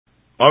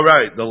All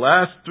right, the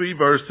last three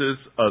verses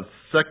of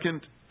 2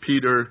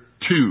 Peter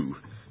 2.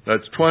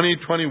 That's 20,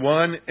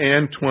 21,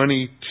 and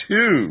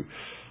 22.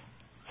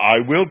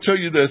 I will tell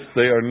you this,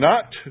 they are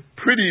not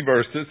pretty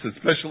verses,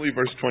 especially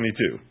verse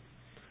 22.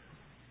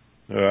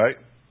 All right?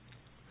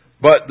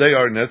 But they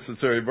are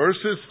necessary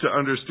verses to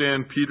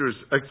understand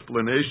Peter's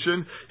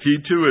explanation. He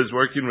too is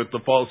working with the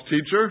false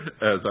teacher,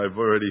 as I've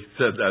already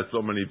said that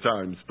so many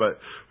times, but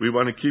we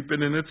want to keep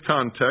it in its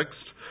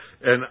context,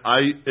 and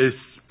I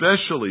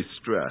especially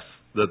stress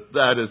that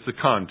that is the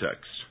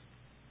context.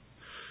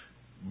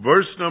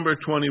 Verse number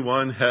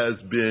 21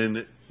 has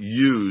been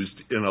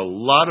used in a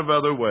lot of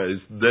other ways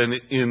than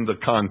in the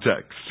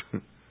context.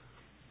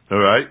 All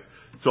right?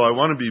 So I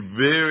want to be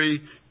very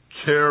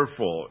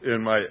careful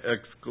in my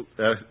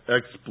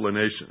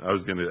explanation. I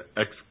was going to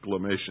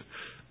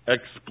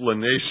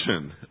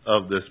explanation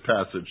of this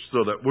passage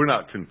so that we're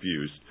not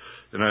confused,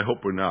 and I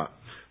hope we're not.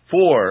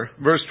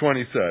 Verse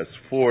 20 says,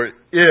 "For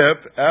if,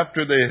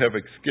 after they have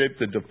escaped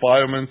the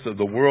defilements of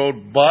the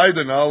world by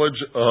the knowledge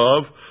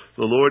of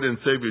the Lord and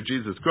Savior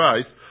Jesus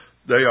Christ,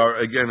 they are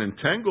again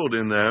entangled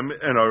in them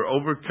and are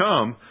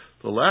overcome,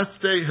 the last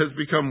state has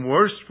become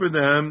worse for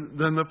them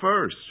than the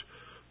first.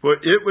 For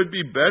it would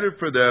be better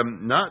for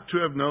them not to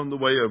have known the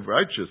way of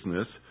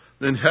righteousness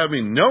than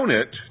having known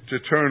it to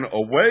turn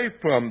away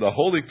from the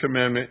holy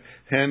commandment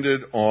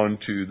handed on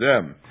to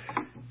them.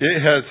 It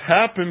has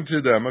happened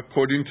to them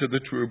according to the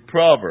true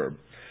proverb.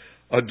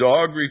 A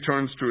dog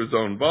returns to his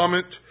own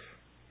vomit,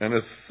 and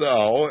a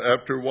sow,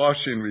 after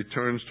washing,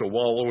 returns to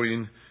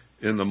wallowing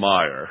in the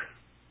mire."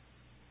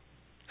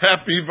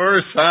 Happy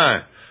verse,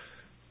 huh?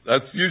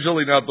 That's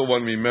usually not the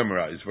one we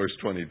memorize, verse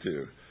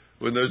 22.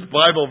 When there's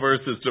Bible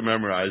verses to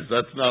memorize,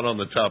 that's not on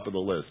the top of the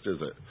list,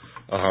 is it?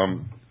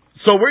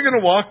 So we're going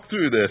to walk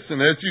through this, and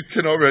as you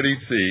can already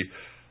see,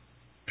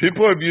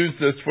 people have used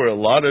this for a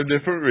lot of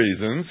different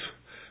reasons,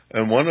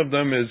 and one of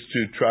them is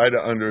to try to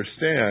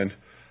understand,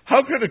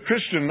 how could a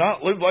Christian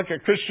not live like a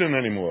Christian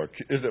anymore?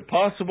 Is it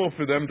possible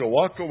for them to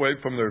walk away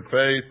from their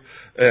faith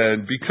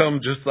and become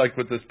just like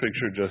what this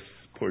picture just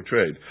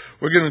portrayed?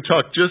 We're going to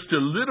talk just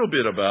a little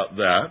bit about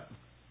that,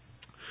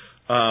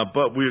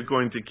 but we're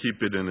going to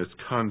keep it in its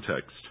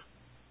context.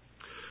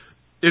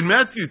 In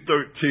Matthew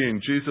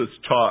 13, Jesus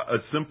taught a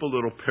simple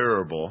little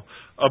parable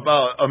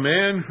about a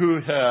man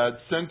who had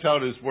sent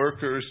out his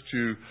workers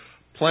to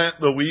plant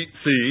the wheat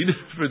seed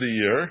for the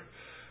year,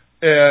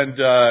 and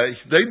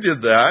they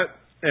did that,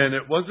 and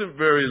it wasn't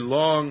very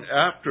long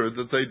after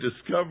that they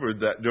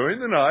discovered that during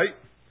the night,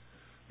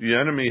 the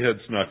enemy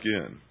had snuck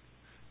in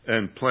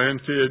and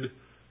planted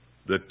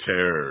the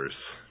tares.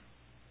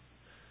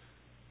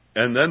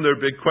 And then their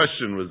big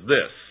question was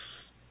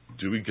this: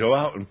 do we go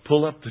out and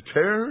pull up the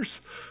tares?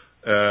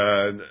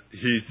 And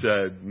he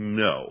said,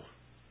 no.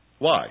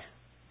 Why?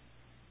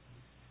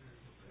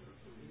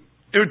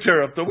 It would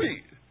tear up the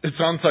wheat. It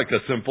sounds like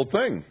a simple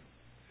thing.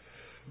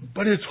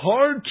 But it's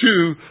hard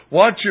to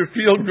watch your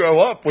field grow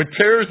up with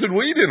tares and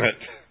wheat in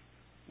it.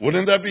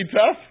 Wouldn't that be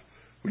tough?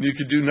 When you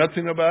could do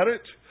nothing about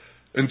it?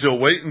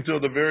 Wait until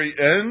the very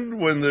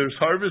end when there's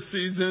harvest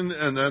season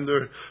and then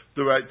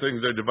the right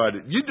things are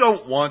divided. You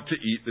don't want to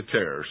eat the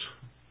tares.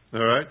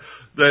 All right?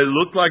 They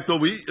look like the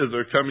wheat as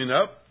they're coming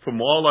up. From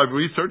all I've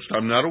researched,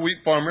 I'm not a wheat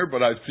farmer,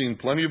 but I've seen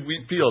plenty of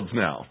wheat fields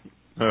now.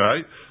 All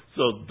right?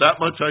 So that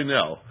much I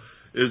know,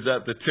 is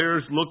that the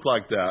tares look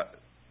like that,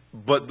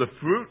 but the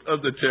fruit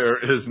of the tare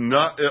is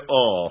not at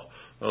all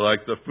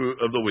like the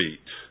fruit of the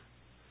wheat.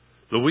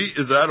 The wheat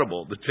is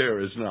edible, the tare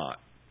is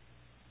not.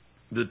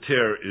 The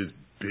tare is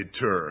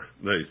bitter,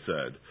 they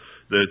said.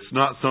 That it's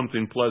not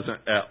something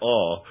pleasant at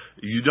all.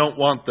 You don't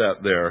want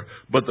that there.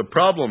 But the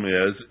problem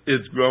is,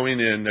 it's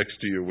growing in next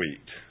to your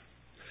wheat.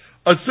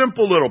 A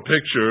simple little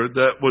picture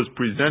that was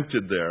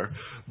presented there,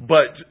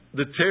 but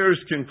the tares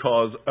can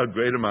cause a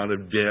great amount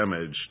of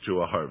damage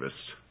to a harvest.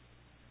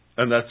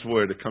 And that's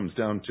where it comes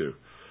down to.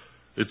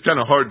 It's kind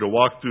of hard to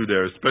walk through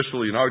there,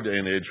 especially in our day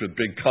and age with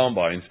big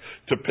combines,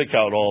 to pick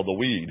out all the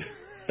weed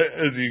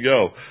as you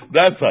go.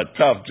 That's a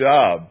tough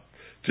job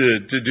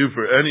to do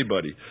for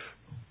anybody.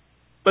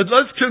 But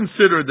let's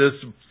consider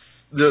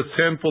this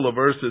handful of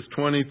verses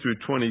 20 through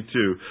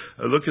 22.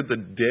 Look at the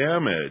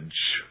damage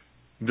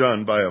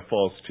done by a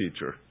false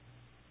teacher.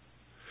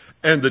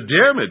 And the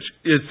damage,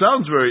 it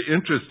sounds very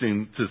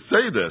interesting to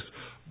say this,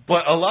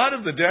 but a lot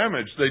of the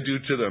damage they do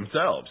to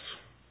themselves.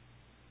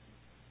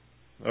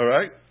 All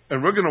right?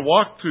 And we're going to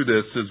walk through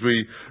this as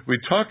we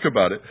talk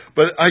about it.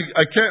 But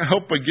I can't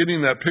help but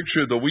getting that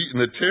picture of the wheat and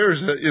the tares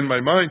in my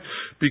mind,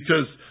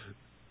 because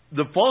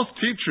the false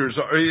teachers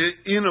are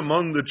in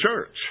among the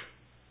church.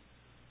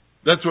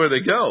 That's where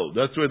they go.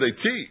 That's where they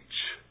teach.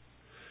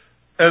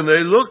 And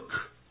they look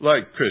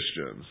like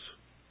Christians.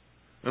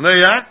 And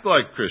they act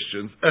like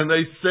Christians. And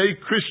they say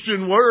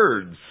Christian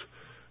words.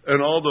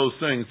 And all those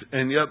things.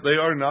 And yet they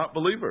are not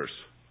believers.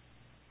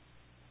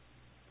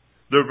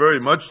 They're very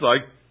much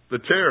like the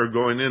tare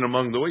going in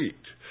among the wheat.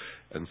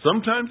 And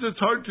sometimes it's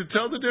hard to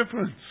tell the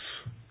difference.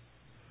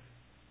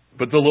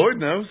 But the Lord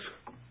knows,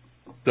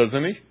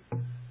 doesn't He?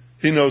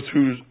 He knows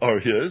who are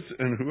His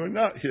and who are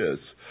not His.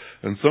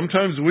 And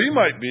sometimes we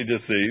might be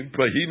deceived,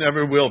 but He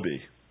never will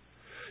be.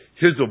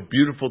 Here's a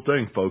beautiful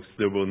thing, folks.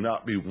 There will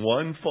not be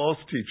one false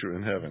teacher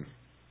in heaven.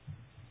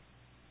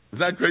 Isn't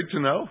that great to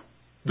know?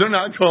 They're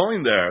not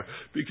going there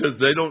because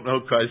they don't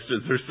know Christ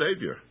as their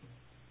Savior.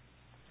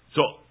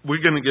 So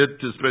we're going to get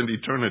to spend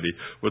eternity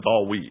with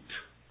all wheat.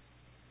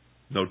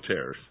 No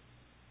tares.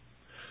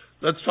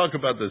 Let's talk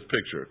about this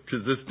picture,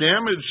 because this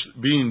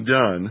damage being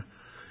done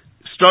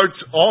starts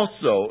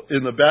also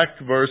in the back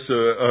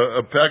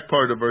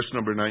part of verse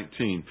number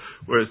 19,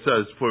 where it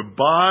says, "For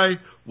by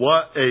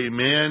what a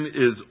man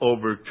is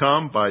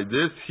overcome, by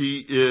this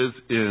he is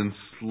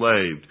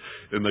enslaved."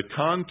 In the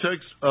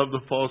context of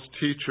the false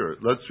teacher,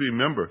 let's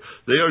remember,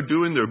 they are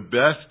doing their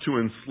best to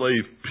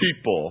enslave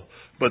people,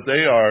 but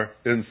they are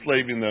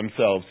enslaving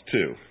themselves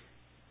too.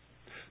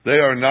 They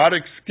are not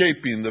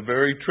escaping the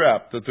very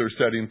trap that they're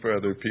setting for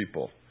other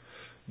people.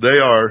 They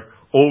are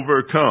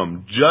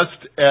overcome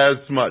just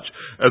as much.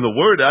 And the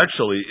word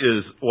actually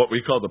is what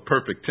we call the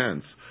perfect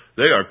tense.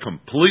 They are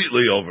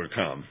completely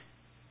overcome.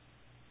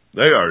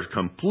 They are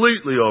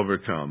completely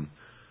overcome.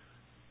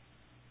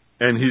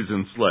 And he's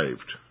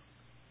enslaved.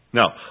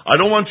 Now, I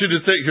don't want you to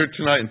sit here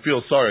tonight and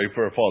feel sorry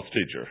for a false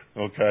teacher,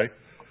 okay?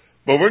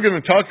 But we're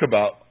going to talk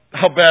about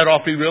how bad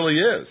off he really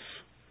is.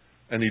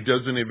 And he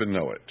doesn't even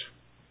know it.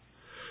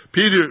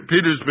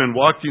 Peter's been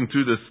walking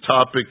through this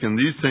topic, and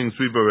these things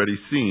we've already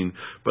seen.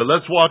 But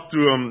let's walk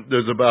through them.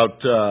 There's about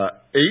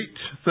 8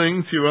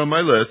 things here on my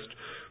list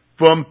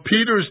from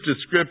Peter's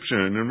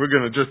description, and we're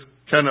going to just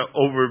kind of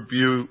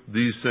overview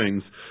these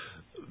things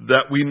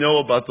that we know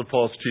about the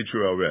false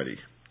teacher already.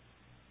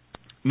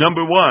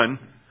 Number 1,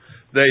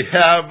 they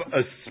have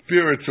a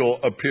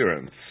spiritual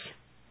appearance.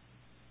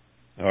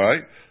 All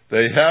right?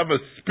 They have a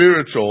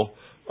spiritual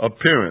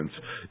appearance.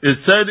 It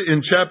said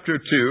in chapter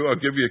 2, I'll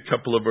give you a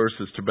couple of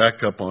verses to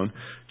back up on.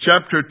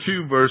 Chapter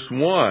 2, verse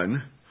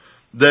 1,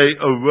 they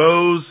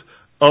arose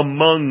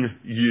among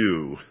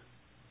you.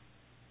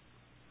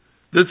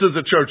 This is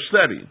a church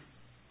setting.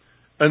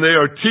 And they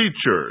are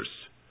teachers.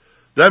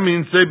 That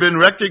means they've been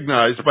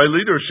recognized by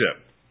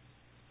leadership.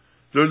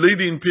 They're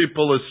leading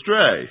people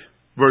astray.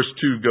 Verse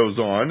 2 goes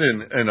on,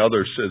 and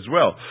others as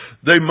well.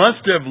 They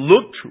must have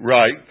looked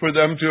right for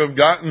them to have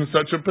gotten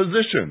such a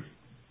position.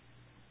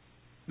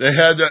 They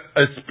had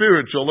a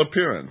spiritual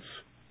appearance.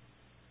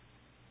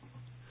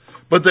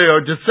 But they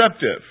are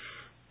deceptive.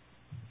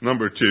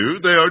 Number 2,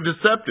 they are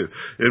deceptive.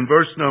 In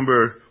verse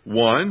number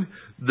 1,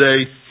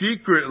 they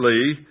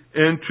secretly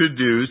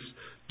introduce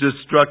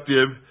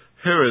destructive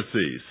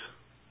heresies.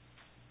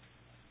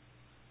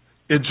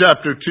 In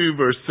chapter 2,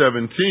 verse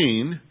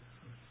 17,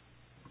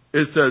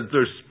 it says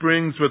there's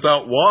springs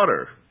without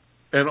water.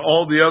 And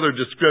all the other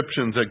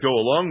descriptions that go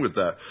along with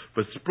that.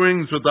 But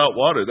springs without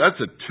water,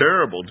 that's a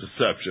terrible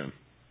deception.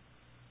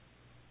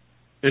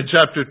 In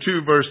chapter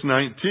 2, verse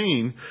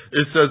 19,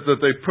 it says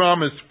that they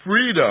promise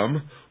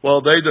freedom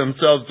while they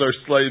themselves are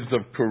slaves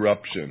of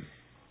corruption.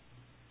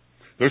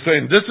 They're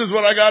saying, this is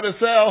what I got to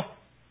sell.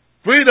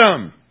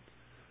 Freedom!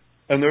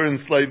 And they're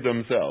enslaved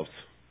themselves.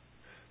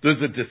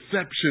 There's a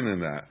deception in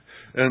that.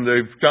 And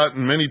they've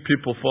gotten many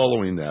people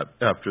following that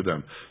after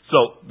them.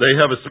 So they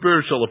have a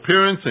spiritual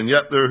appearance, and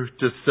yet they're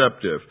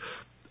deceptive.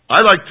 I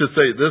like to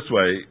say it this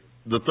way,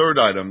 the third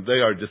item,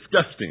 they are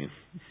disgusting.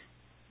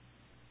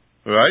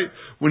 All right?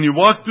 When you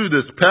walk through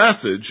this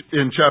passage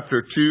in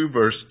chapter 2,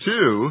 verse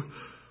 2,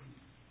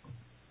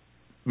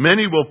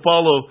 many will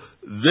follow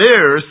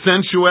their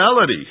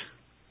sensuality.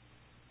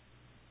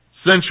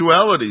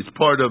 Sensuality is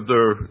part of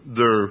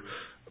their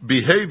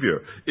behavior.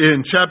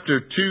 In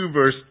chapter 2,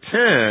 verse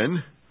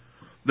 10,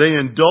 they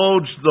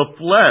indulge the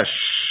flesh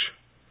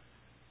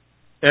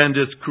and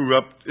its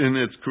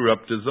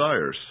corrupt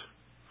desires.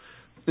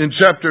 In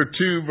chapter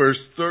 2, verse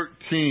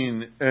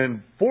 13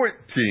 and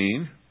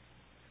 14,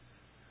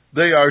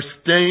 they are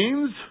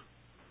stains,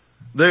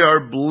 they are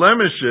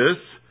blemishes,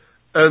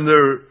 and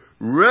they're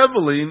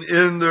reveling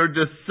in their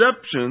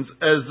deceptions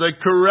as they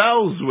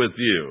carouse with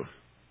you.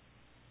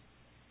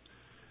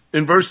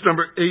 In verse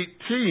number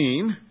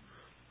 18,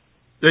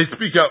 they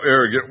speak out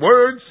arrogant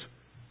words.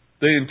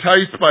 They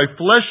entice by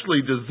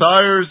fleshly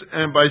desires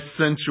and by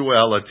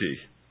sensuality.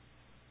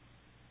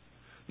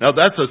 Now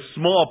that's a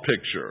small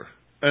picture,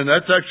 and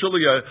that's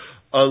actually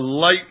a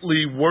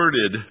lightly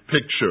worded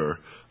picture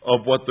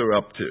of what they're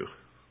up to.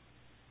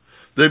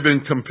 They've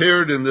been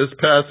compared in this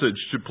passage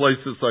to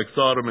places like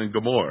Sodom and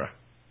Gomorrah.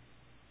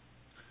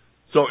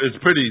 So it's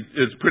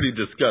pretty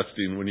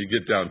disgusting when you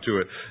get down to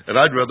it. And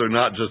I'd rather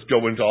not just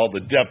go into all the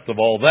depth of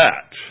all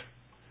that.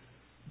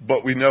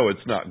 But we know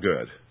it's not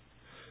good.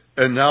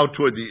 And now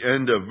toward the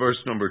end of verse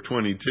number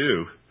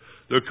 22,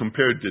 they're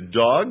compared to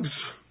dogs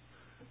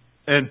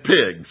and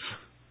pigs.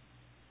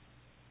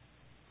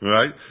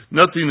 Right?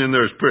 Nothing in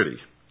there is pretty.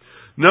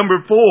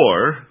 Number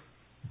 4,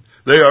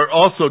 they are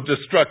also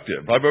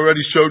destructive. I've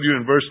already showed you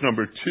in verse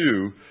number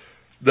 2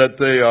 that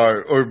they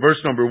are, or verse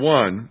number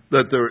 1,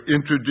 that they're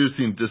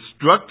introducing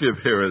destructive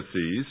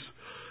heresies.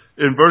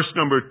 In verse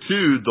number 2,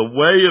 the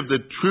way of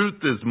the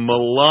truth is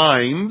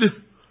maligned.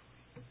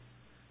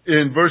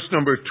 in verse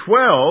number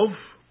 12,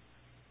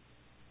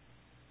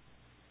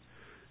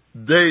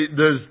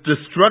 there's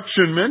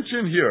destruction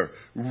mentioned here.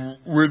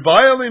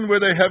 Reviling where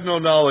they have no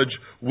knowledge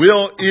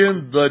will,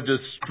 in the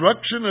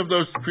destruction of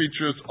those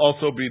creatures,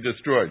 also be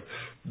destroyed.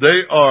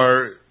 They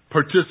are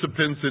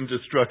participants in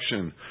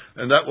destruction,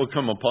 and that will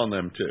come upon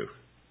them too.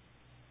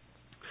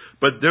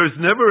 But there's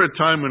never a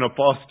time when a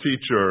false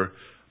teacher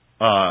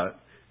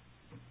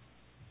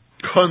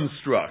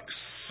constructs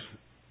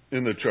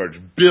in the church,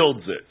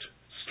 builds it,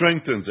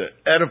 strengthens it,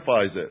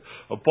 edifies it.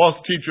 A false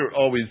teacher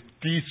always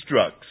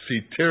destructs. He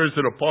tears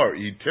it apart.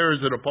 He tears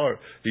it apart.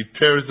 He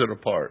tears it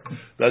apart.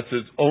 That's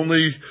his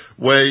only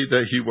way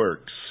that he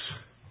works.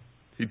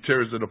 He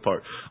tears it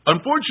apart.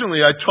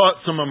 Unfortunately, I taught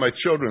some of my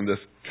children this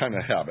kind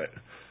of habit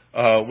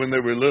when they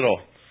were little,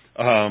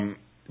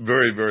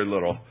 very, very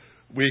little.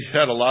 We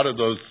had a lot of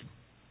those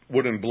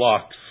wooden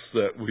blocks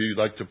that we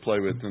like to play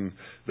with, and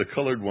the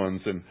colored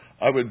ones, and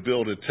I would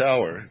build a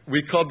tower.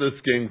 We called this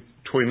game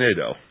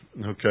Tornado,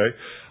 okay?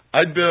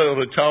 I'd build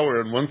a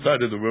tower on one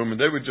side of the room, and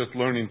they were just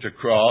learning to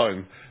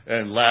crawl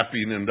and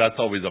laughing, and that's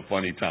always a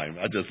funny time.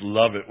 I just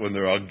love it when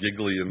they're all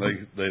giggly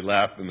and they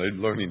laugh and they're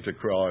learning to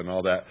crawl and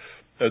all that.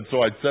 And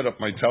so I'd set up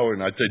my tower,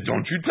 and I'd say,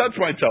 "Don't you touch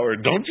my tower,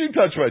 don't you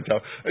touch my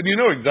tower." And you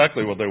know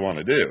exactly what they want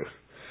to do.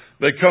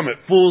 They come at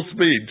full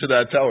speed to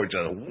that tower,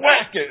 just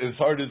whack it as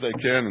hard as they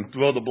can and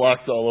throw the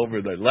blocks all over.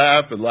 They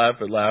laugh and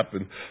laugh and laugh.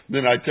 And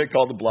then I take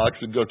all the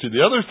blocks and go to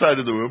the other side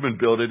of the room and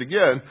build it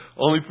again,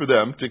 only for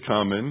them to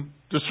come and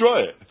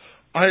destroy it.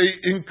 I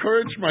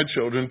encourage my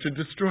children to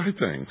destroy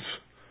things.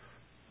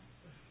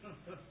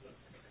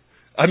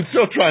 I'm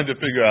still trying to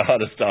figure out how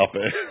to stop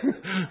it.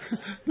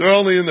 They're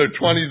only in their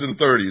 20s and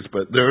 30s,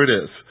 but there it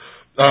is.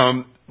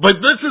 But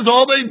this is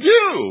all they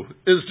do,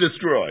 is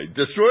destroy.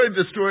 Destroy,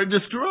 destroy,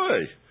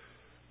 destroy.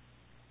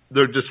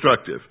 They're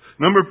destructive.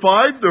 Number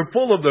 5, they're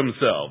full of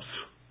themselves.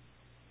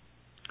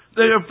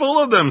 They are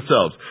full of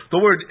themselves. The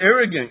word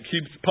arrogant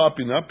keeps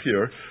popping up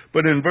here,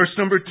 but in verse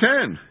number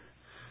 10,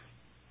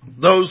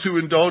 those who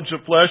indulge the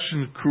flesh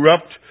in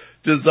corrupt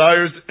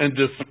desires and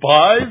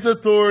despise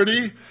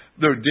authority,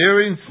 they're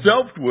daring,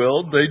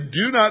 self-willed, they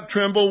do not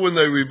tremble when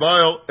they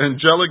revile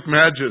angelic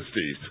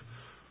majesties.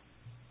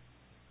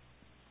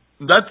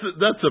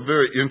 That's a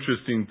very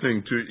interesting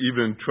thing to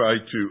even try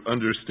to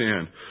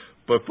understand.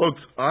 But folks,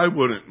 I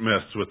wouldn't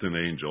mess with an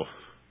angel.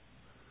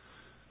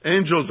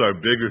 Angels are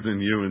bigger than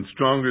you and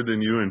stronger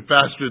than you and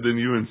faster than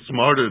you and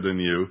smarter than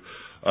you.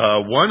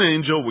 One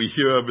angel we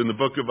hear of in the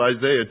book of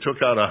Isaiah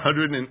took out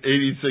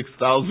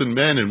 186,000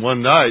 men in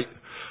one night.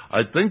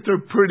 I think they're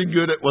pretty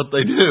good at what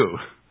they do.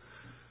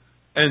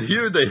 And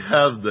here they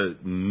have the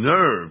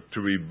nerve to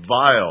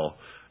revile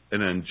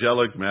an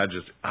angelic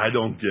majesty. I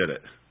don't get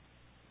it.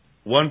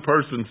 One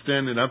person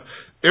standing up,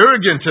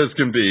 arrogant as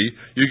can be.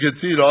 You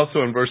can see it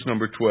also in verse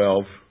number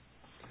 12,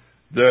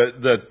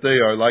 that they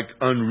are like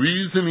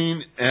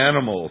unreasoning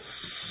animals.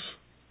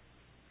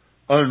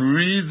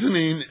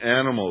 Unreasoning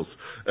animals.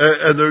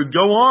 And they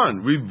go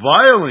on,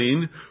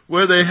 reviling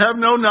where they have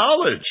no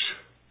knowledge.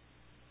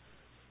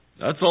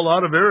 That's a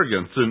lot of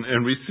arrogance.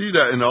 And we see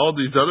that in all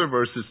these other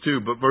verses too.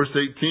 But verse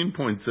 18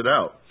 points it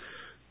out.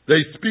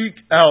 They speak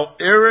out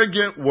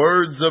arrogant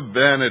words of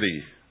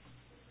vanity.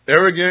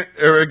 Arrogant,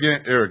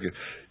 arrogant, arrogant.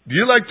 Do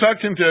you like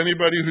talking to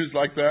anybody who's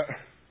like that?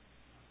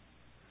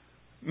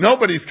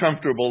 Nobody's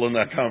comfortable in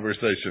that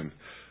conversation.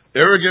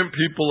 Arrogant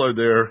people are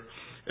there,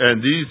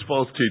 and these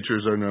false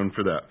teachers are known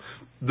for that.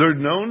 They're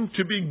known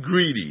to be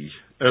greedy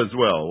as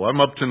well. I'm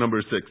up to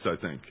number 6, I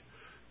think.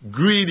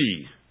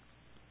 Greedy.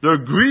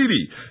 They're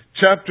greedy.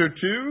 Chapter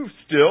 2,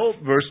 still,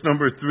 verse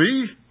number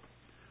 3.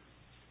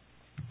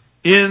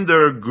 In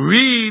their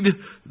greed,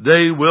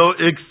 they will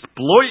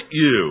exploit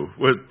you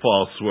with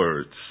false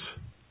words.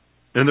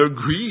 In their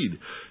greed.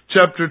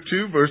 Chapter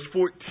 2, verse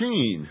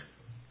 14.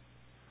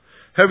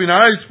 Having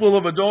eyes full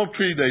of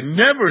adultery, they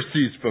never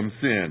cease from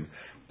sin.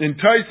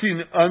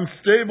 Enticing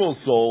unstable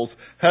souls,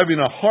 having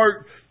a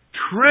heart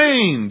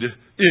trained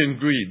in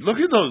greed. Look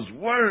at those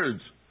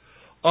words.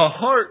 A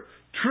heart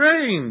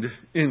trained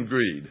in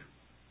greed.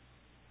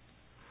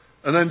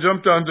 And then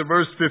jump down to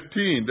verse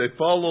 15. They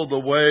follow the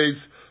ways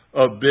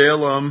of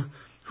Balaam,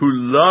 who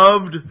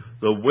loved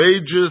the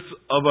wages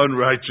of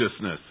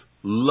unrighteousness.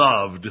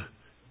 Loved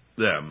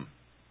them.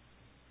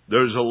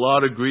 There's a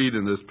lot of greed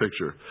in this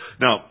picture.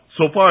 Now,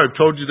 so far I've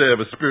told you they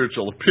have a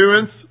spiritual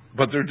appearance,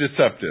 but they're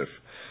deceptive.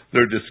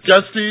 They're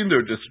disgusting,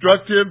 they're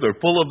destructive, they're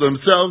full of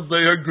themselves,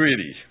 they are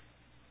greedy.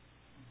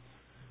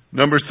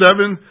 Number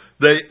 7,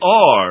 they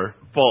are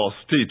false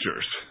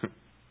teachers.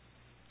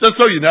 Just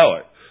so you know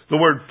it. The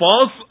word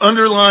false,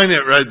 underline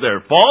it right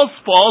there. False,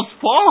 false,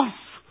 false.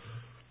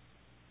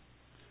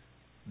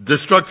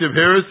 Destructive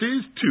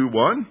heresies,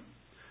 2:1.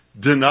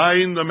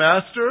 Denying the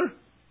master,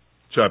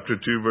 chapter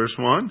 2, verse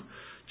 1.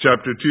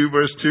 Chapter 2,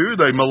 verse 2,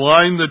 they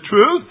malign the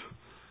truth.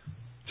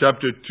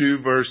 Chapter 2,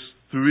 verse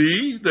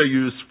 3, they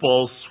use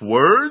false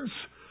words.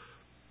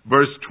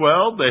 Verse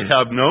 12, they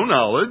have no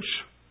knowledge.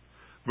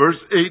 Verse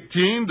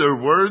 18, their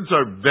words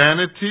are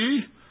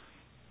vanity.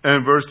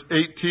 And verse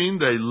 18,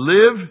 they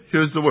live,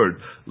 here's the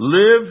word,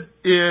 live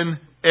in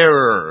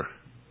error.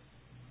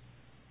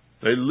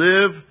 They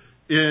live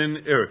in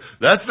error.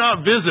 That's not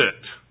visit.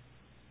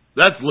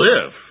 That's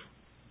live.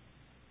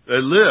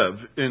 They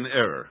live in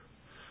error.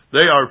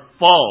 They are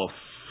false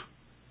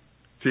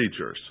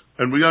teachers.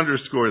 And we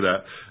underscore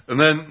that. And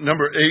then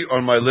number 8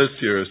 on my list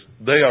here is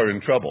they are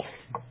in trouble.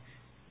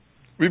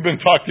 We've been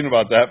talking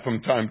about that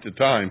from time to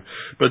time.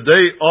 But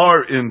they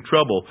are in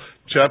trouble.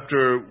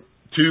 Chapter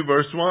 2,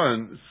 verse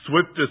 1,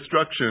 swift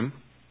destruction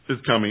is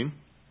coming.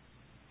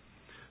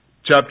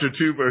 Chapter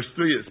 2, verse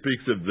 3, it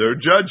speaks of their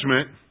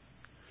judgment.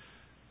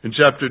 In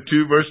chapter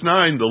 2, verse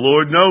 9, the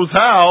Lord knows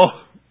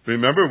how.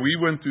 Remember, we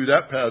went through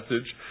that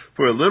passage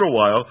for a little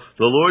while.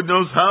 The Lord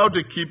knows how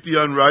to keep the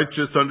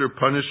unrighteous under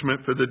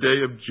punishment for the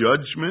day of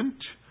judgment.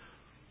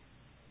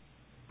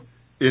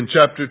 In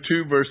chapter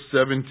 2, verse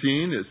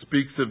 17, it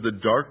speaks of the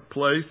dark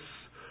place,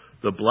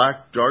 the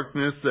black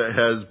darkness that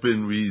has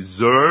been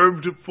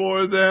reserved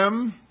for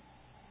them.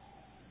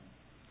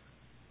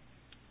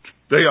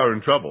 They are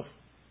in trouble.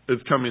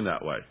 It's coming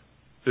that way.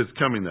 It's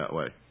coming that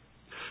way.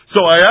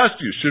 So I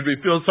asked you, should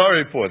we feel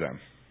sorry for them?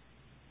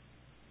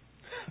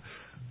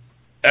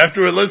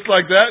 After a list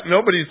like that,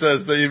 nobody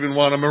says they even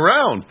want them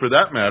around, for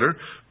that matter.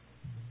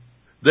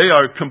 They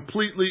are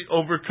completely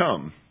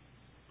overcome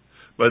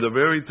by the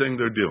very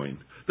thing they're doing.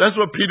 That's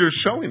what Peter's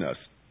showing us.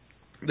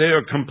 They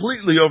are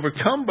completely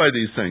overcome by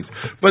these things.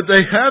 But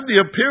they have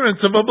the appearance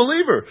of a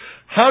believer.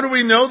 How do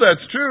we know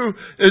that's true?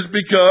 Is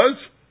because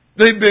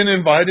they've been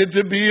invited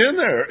to be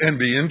in there and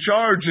be in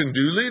charge and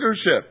do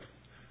leadership.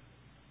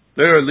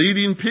 They are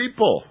leading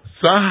people.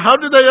 So how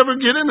did they ever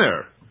get in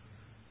there?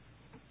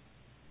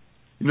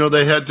 You know,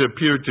 they had to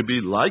appear to be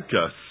like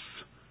us.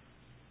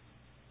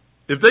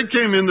 If they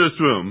came in this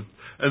room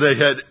and they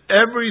had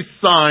every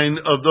sign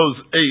of those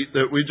 8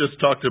 that we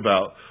just talked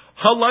about,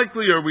 how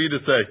likely are we to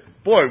say,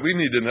 boy, we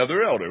need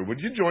another elder. Would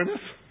you join us?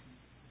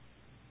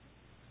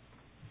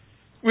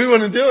 We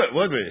wouldn't do it,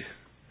 would we?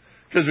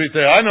 Because we'd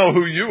say, I know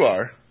who you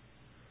are.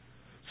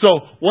 So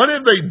what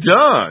have they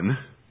done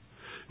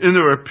in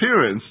their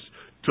appearance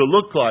to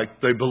look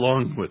like they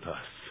belong with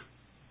us?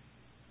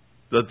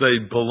 That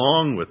they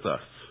belong with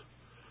us.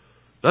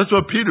 That's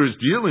what Peter's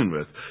dealing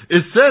with.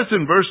 It says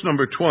in verse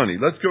number 20,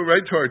 let's go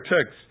right to our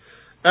text.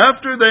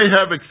 After they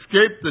have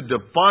escaped the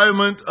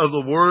defilement of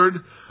the world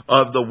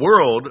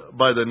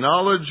by the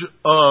knowledge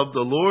of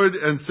the Lord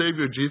and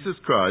Savior Jesus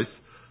Christ.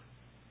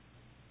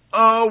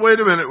 Oh, wait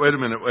a minute.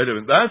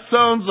 That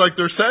sounds like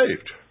they're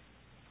saved.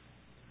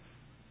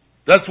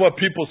 That's what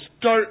people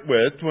start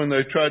with when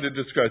they try to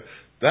describe.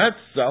 That's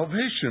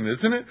salvation,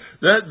 isn't it?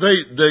 That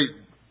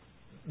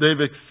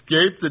they've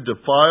escaped the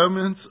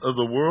defilements of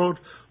the world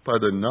by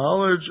the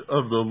knowledge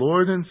of the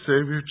Lord and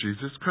Savior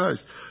Jesus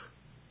Christ.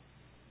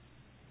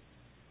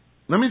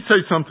 Let me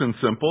say something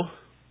simple.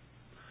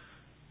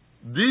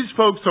 These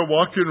folks are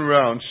walking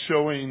around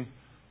showing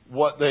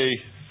what they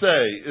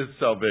say is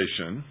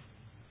salvation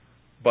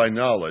by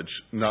knowledge,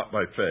 not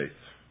by faith.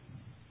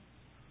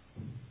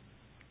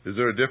 Is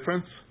there a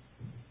difference?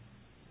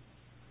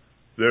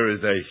 There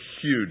is a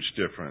huge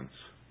difference.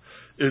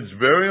 It's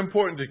very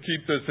important to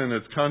keep this in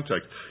its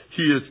context.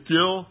 He is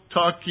still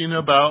talking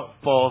about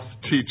false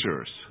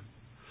teachers.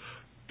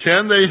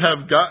 Can they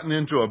have gotten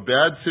into a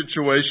bad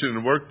situation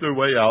and worked their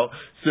way out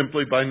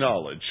simply by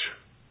knowledge?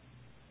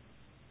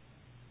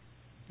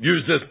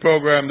 Use this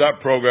program,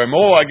 that program.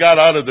 Oh, I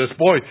got out of this.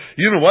 Boy,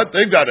 you know what?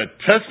 They've got a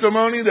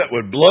testimony that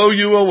would blow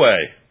you away.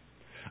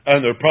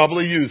 And they're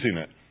probably using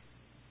it.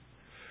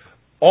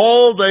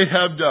 All they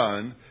have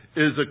done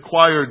is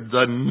acquired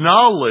the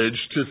knowledge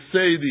to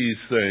say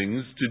these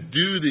things, to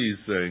do these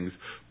things,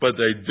 but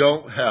they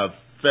don't have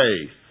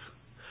faith.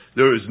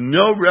 There is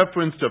no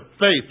reference to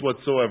faith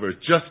whatsoever,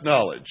 just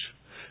knowledge.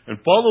 And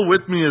follow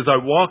with me as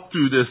I walk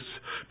through this,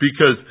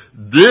 because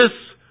this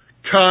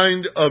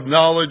kind of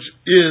knowledge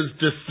is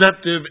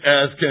deceptive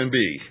as can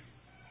be.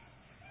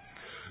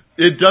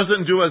 It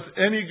doesn't do us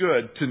any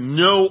good to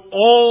know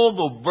all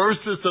the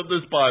verses of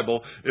this Bible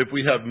if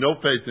we have no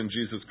faith in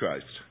Jesus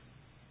Christ.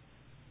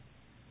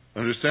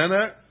 Understand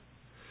that?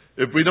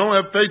 If we don't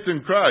have faith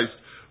in Christ,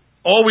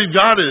 all we've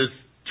got is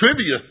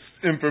trivia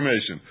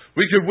information.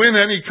 We could win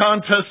any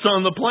contest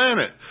on the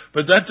planet,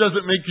 but that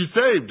doesn't make you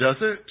saved, does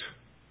it?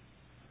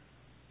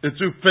 It's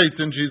through faith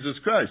in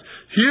Jesus Christ.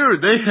 Here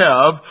they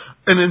have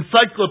an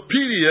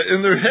encyclopedia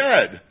in their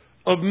head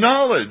of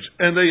knowledge,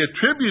 and they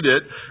attribute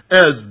it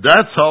as,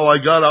 that's how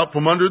I got out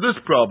from under this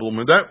problem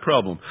or that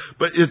problem.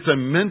 But it's a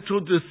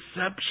mental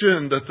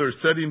deception that they're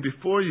setting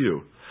before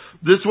you.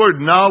 This word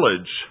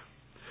knowledge,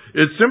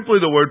 it's simply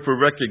the word for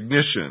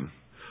recognition,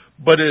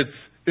 but it's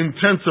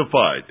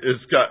intensified.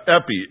 It's got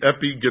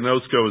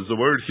epigenosko is the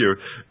word here,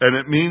 and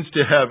it means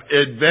to have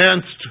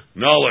advanced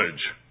knowledge.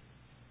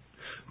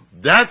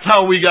 That's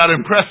how we got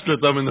impressed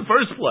with them in the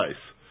first place.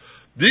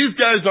 These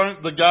guys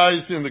aren't the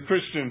guys in the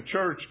Christian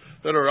church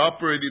that are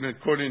operating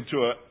according to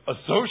an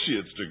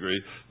associate's degree.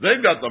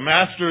 They've got the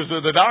master's or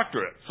the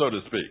doctorate, so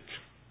to speak.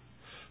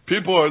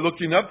 People are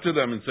looking up to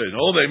them and saying,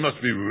 oh, they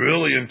must be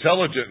really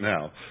intelligent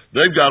now.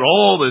 They've got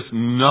all this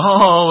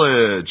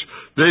knowledge.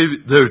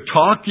 They're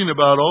talking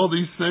about all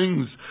these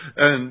things,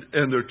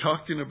 and they're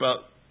talking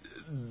about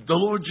the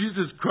Lord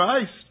Jesus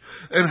Christ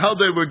and how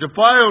they were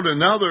defiled and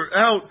now they're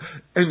out,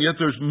 and yet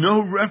there's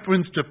no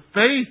reference to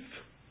faith.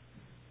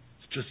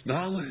 It's just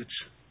knowledge.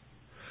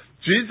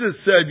 Jesus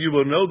said you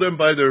will know them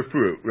by their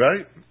fruit,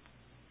 right?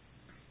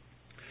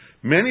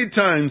 Many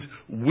times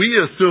we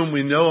assume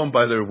we know them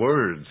by their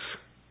words.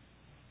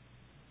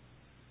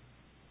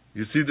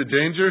 You see the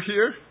danger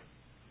here?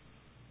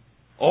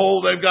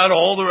 Oh, they've got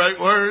all the right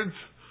words.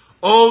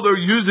 Oh, they're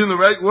using the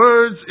right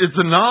words. It's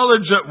the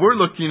knowledge that we're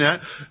looking at.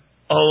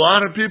 A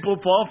lot of people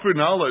fall for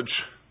knowledge.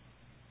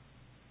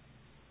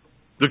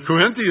 The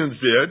Corinthians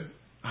did.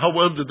 How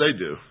well did they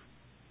do?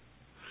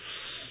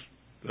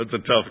 That's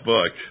a tough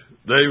book.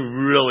 They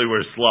really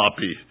were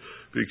sloppy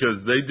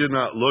because they did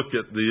not look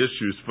at the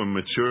issues from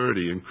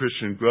maturity and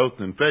Christian growth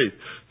and faith.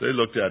 They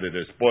looked at it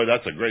as, boy,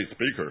 that's a great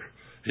speaker.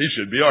 He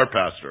should be our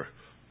pastor.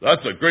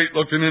 That's a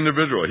great-looking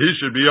individual. He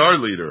should be our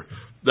leader.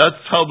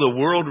 That's how the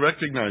world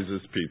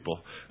recognizes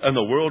people. And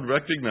the world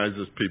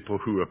recognizes people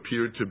who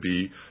appear to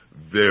be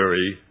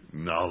very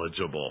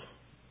knowledgeable.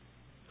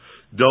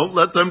 Don't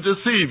let them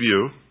deceive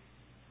you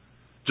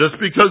just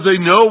because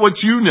they know what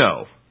you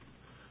know.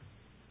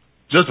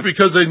 Just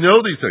because they know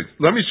these things.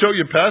 Let me show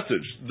you a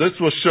passage. This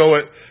will show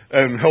it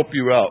and help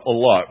you out a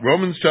lot.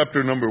 Romans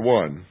chapter number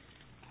 1.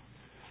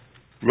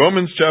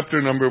 Romans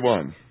chapter number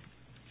 1.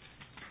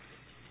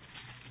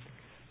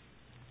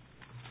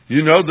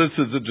 You know this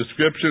is a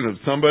description of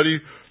somebody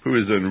who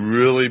is in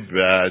really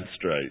bad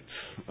straits.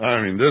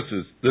 I mean, this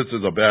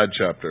is a bad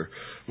chapter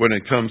when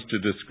it comes to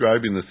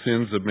describing the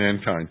sins of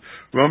mankind.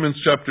 Romans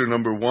chapter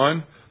number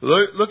 1.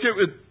 Look at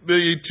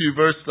me to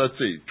verse,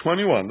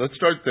 21. Let's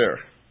start there.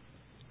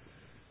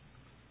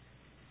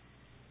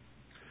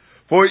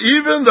 For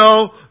even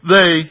though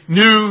they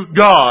knew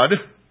God,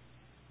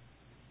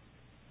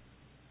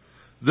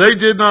 they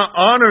did not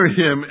honor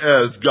Him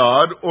as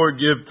God or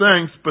give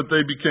thanks, but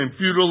they became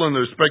futile in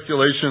their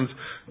speculations,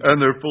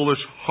 and their foolish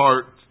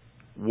hearts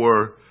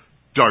were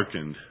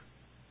darkened.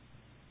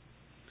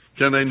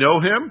 Can they know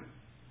Him?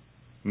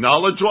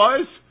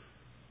 Knowledge-wise?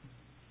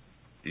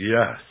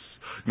 Yes.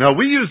 Now,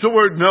 we use the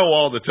word know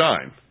all the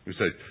time. We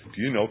say,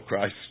 do you know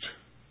Christ?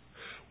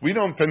 We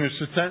don't finish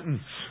the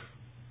sentence.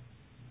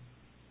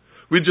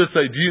 We just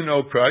say, do you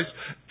know Christ?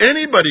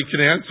 Anybody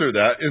can answer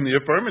that in the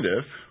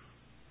affirmative.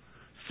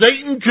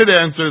 Satan could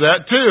answer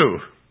that too.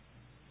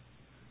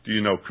 Do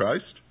you know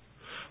Christ?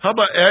 How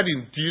about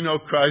adding, do you know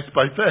Christ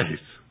by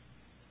faith?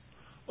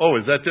 Oh,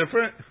 is that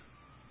different?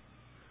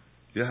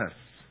 Yes.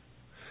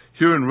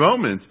 Here in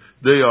Romans,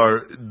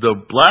 the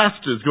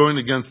blast is going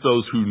against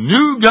those who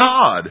knew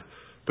God,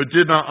 but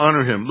did not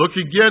honor Him. Look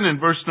again in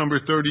verse number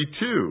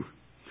 32.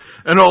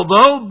 And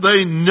although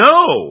they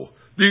know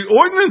the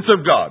ordinance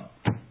of God,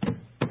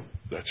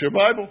 that's your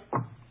Bible.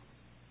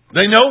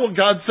 They know what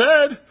God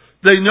said.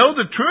 They know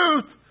the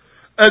truth.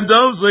 And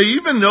they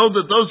even know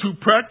that those who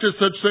practice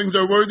such things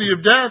are worthy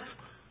of death.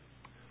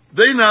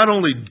 They not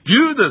only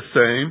do the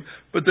same,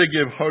 but they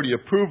give hearty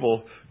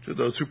approval to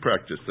those who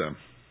practice them.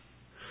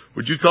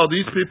 Would you call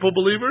these people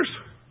believers?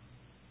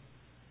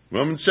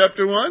 Romans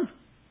chapter 1?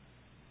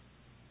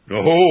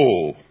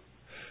 No.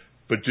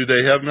 But do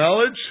they have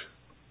knowledge?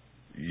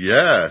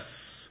 Yes.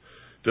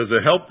 Does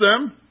it help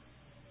them?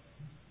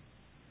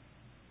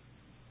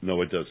 No,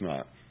 it does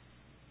not.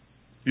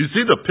 You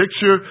see the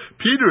picture?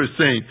 Peter is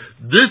saying,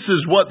 this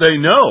is what they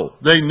know.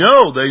 They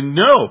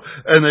know.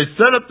 And they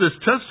set up this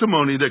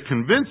testimony that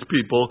convinced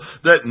people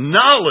that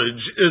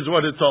knowledge is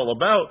what it's all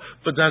about,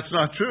 but that's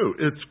not true.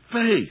 It's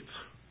faith.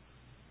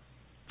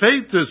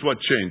 Faith is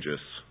what changes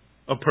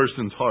a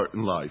person's heart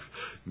and life,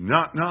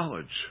 not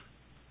knowledge.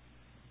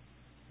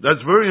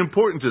 That's very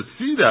important to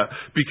see that,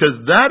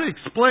 because that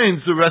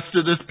explains the rest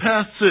of this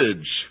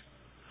passage.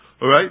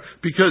 All right?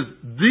 Because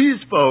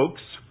these folks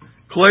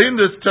claim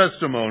this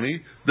testimony.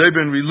 They've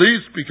been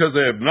released because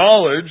they have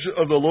knowledge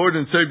of the Lord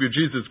and Savior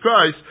Jesus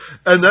Christ,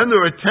 and then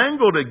they're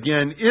entangled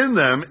again in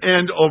them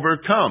and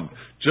overcome.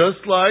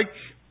 Just like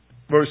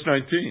verse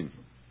 19.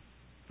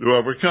 They're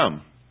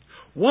overcome.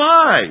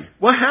 Why?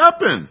 What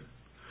happened?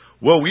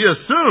 Well, we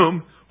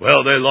assume,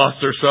 they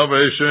lost their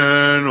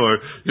salvation,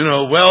 or,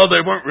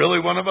 they weren't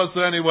really one of us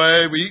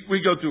anyway. We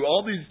go through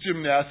all these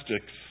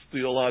gymnastics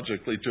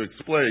theologically to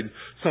explain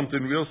something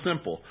real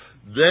simple.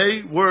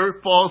 They were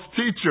false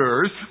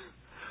teachers,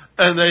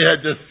 and they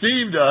had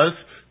deceived us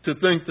to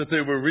think that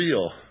they were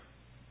real.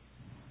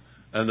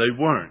 And they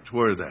weren't,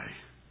 were they?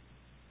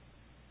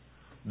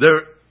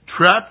 They're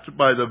trapped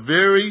by the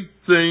very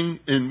thing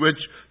in which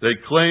they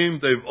claim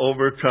they've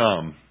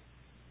overcome.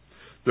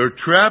 They're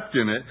trapped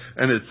in it,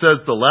 and it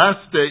says the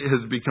last day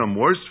has become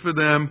worse for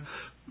them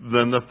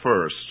than the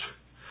first.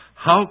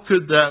 How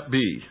could that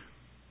be?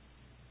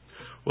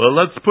 Well,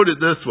 let's put it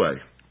this way.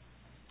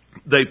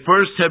 They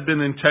first have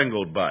been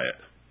entangled by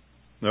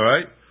it. All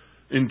right?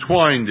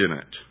 Entwined in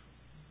it.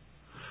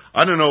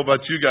 I don't know about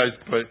you guys,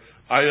 but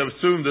I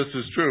assume this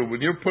is true.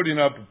 When you're putting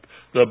up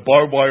the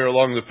barbed wire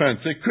along the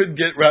fence, it could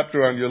get wrapped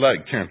around your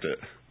leg, can't it?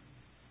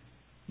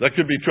 That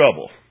could be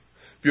trouble.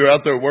 If you're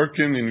out there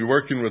working and you're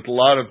working with a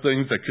lot of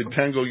things that could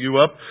tangle you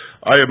up,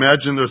 I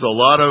imagine there's a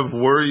lot of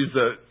worries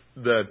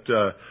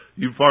that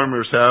you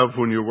farmers have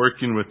when you're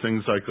working with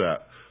things like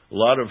that. A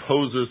lot of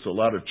hoses, a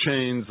lot of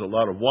chains, a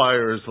lot of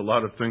wires, a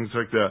lot of things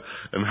like that.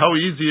 And how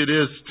easy it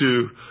is to,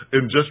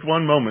 in just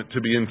one moment,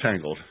 to be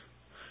entangled.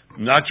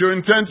 Not your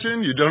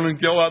intention. You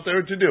don't go out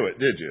there to do it,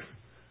 did you?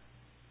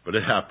 But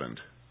it happened.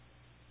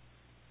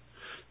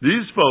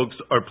 These folks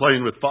are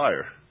playing with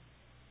fire.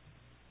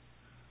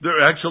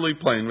 They're actually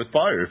playing with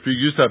fire. If you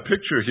use that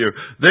picture here,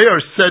 they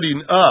are setting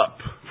up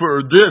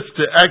for this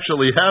to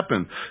actually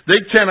happen.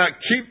 They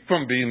cannot keep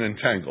from being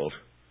entangled.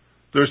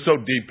 They're so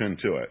deep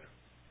into it.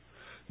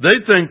 They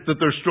think that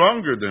they're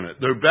stronger than it.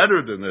 They're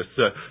better than this.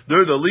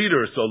 They're the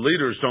leaders, so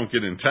leaders don't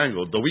get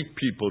entangled. The weak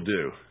people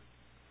do.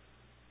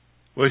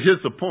 Well,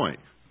 here's the point.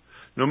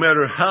 No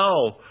matter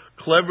how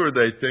clever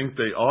they think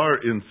they are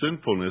in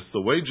sinfulness,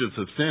 the wages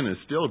of sin is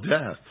still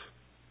death.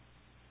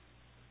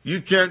 You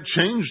can't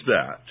change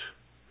that.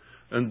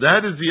 And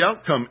that is the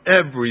outcome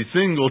every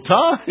single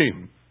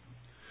time.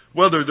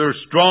 Whether they're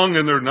strong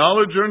in their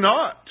knowledge or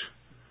not.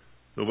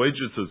 The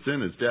wages of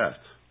sin is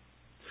death.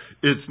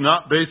 It's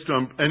not based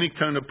on any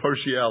kind of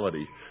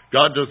partiality.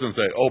 God doesn't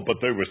say, oh, but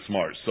they were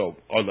smart, so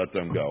I'll let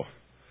them go.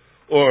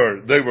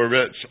 Or they were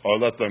rich, I'll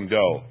let them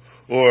go.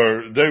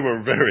 Or they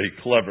were very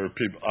clever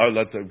people, I'll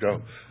let them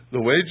go. The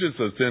wages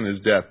of sin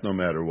is death no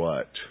matter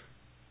what.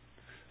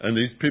 And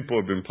these people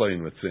have been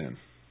playing with sin.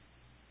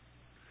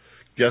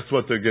 Guess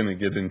what they're going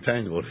to get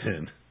entangled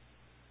in?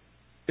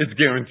 It's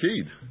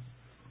guaranteed.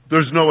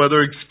 There's no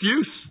other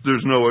excuse.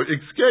 There's no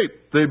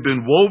escape. They've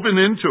been woven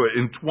into it,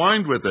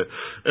 entwined with it.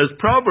 As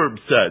Proverbs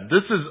said,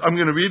 I'm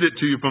going to read it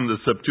to you from the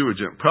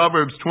Septuagint.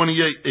 Proverbs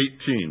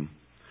 28:18.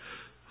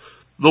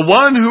 The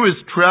one who is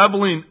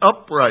traveling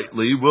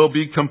uprightly will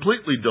be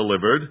completely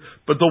delivered,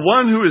 but the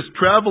one who is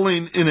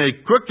traveling in a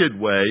crooked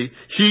way,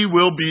 he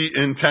will be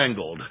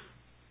entangled.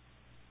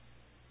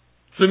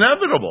 It's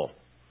inevitable.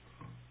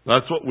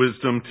 That's what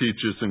wisdom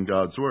teaches in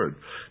God's Word.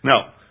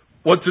 Now,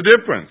 what's the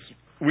difference?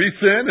 We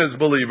sin as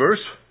believers,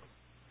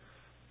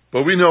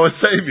 but we know a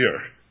Savior.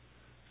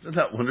 Isn't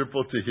that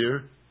wonderful to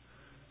hear?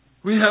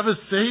 We have a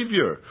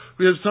Savior.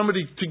 We have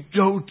somebody to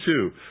go to.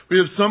 We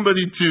have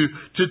somebody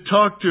to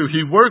talk to.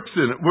 He works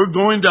in it. We're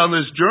going down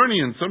this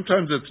journey, and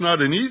sometimes it's not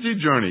an easy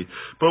journey,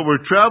 but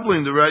we're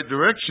traveling the right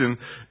direction,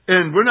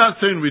 and we're not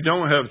saying we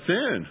don't have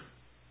sin.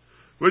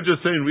 We're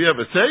just saying we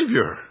have a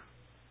Savior.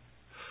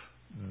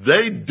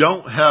 They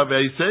don't have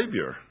a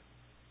Savior.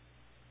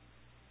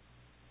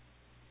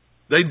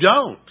 They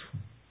don't.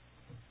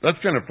 That's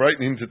kind of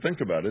frightening to think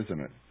about, isn't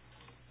it?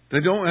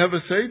 They don't have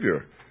a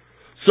Savior.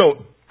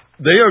 So,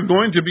 they are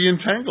going to be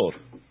entangled.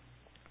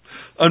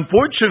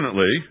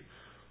 Unfortunately,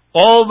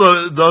 all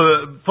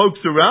the folks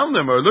around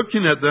them are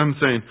looking at them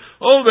saying,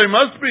 oh, they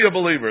must be a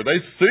believer. They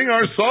sing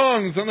our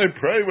songs and they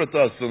pray with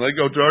us and they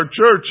go to our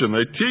church and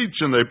they teach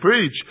and they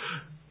preach.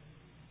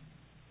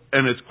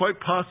 And it's quite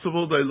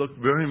possible they look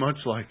very much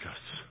like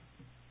us.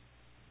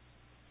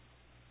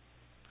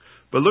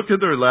 But look at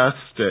their last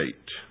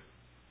state.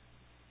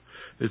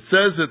 It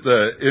says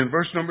in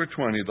verse number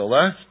 20, the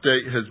last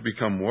state has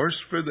become worse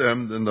for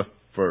them than the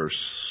first.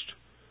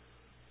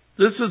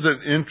 This is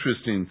an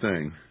interesting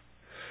thing.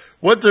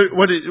 What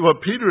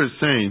Peter is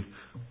saying,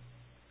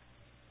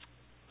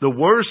 the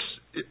worst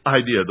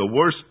idea,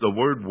 the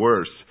word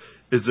worse,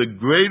 is a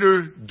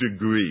greater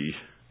degree.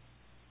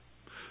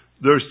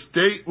 Their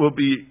state will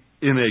be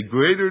in a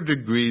greater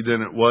degree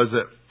than it was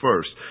at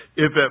first.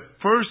 If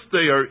at first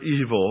they are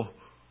evil,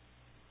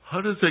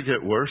 how does it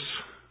get worse?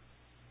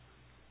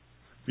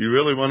 You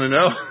really want to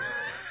know?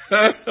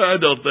 I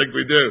don't think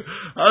we do.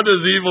 How does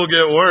evil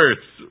get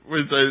worse?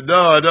 We say,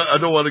 no, I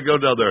don't want to go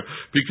down there.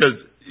 Because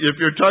if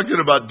you're talking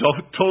about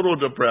total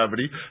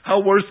depravity,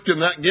 how worse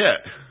can that get?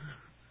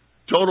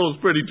 Total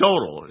is pretty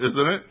total,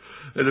 isn't it?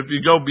 And if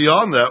you go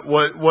beyond that,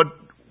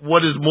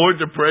 what is more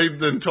depraved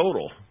than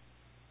total?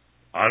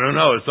 I don't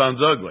know. It sounds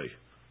ugly.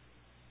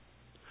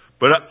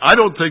 But I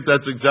don't think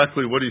that's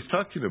exactly what he's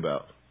talking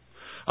about.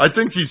 I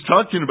think he's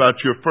talking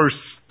about your first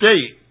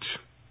state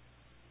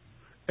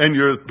and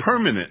your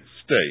permanent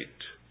state.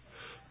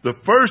 The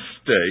first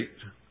state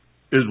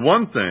is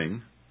one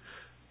thing.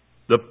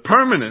 The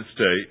permanent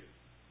state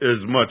is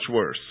much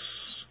worse.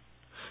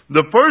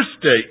 The first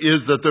state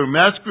is that they're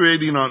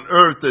masquerading on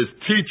earth as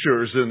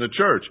teachers in the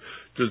church.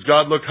 Does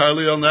God look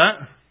highly on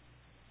that?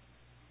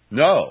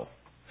 No.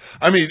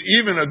 I mean,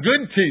 even a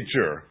good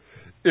teacher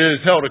is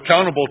held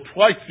accountable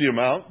twice the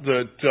amount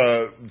that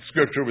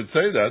Scripture would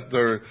say that.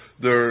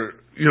 They're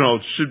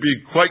should be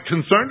quite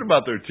concerned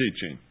about their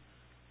teaching.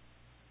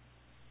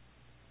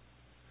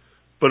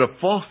 But a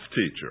false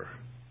teacher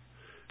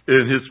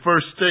in his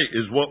first state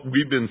is what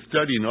we've been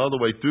studying all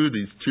the way through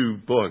these two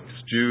books,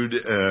 Jude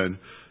and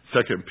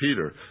 2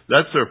 Peter.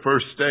 That's their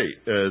first state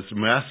as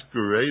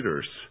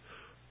masqueraders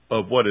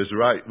of what is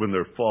right when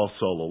they're false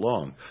all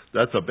along.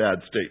 That's a bad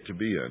state to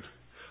be in.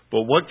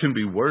 But what can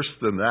be worse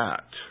than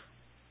that?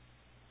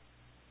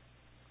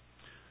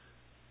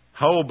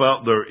 How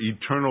about their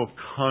eternal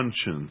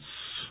conscience?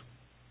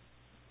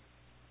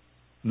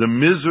 The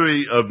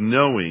misery of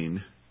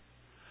knowing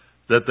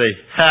that they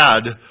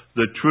had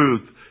the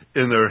truth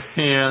in their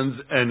hands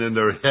and in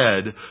their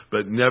head,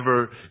 but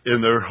never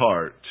in their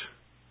heart.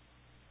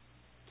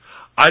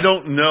 I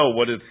don't know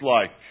what it's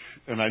like,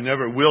 and I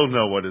never will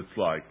know what it's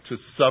like, to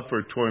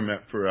suffer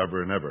torment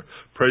forever and ever.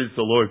 Praise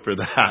the Lord for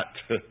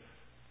that.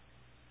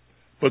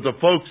 But the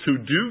folks who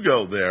do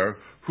go there,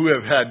 who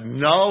have had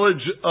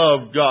knowledge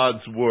of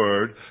God's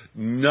Word,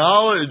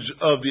 knowledge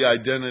of the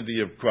identity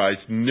of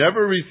Christ,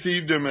 never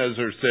received Him as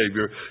their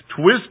Savior,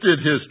 twisted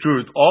His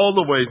truth all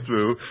the way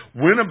through,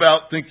 went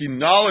about thinking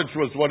knowledge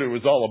was what it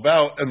was all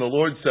about, and the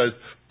Lord says,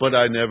 but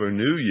I never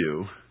knew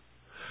you.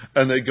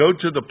 And they go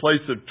to the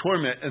place of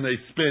torment and they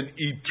spend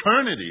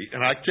eternity,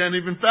 and I can't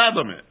even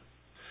fathom it,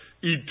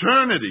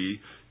 eternity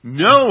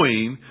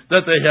knowing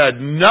that they had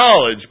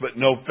knowledge but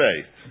no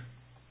faith.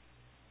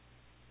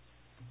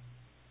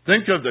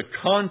 Think of the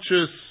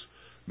conscious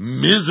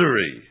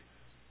misery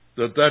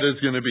that is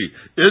going to be.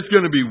 It's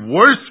going to be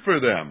worse for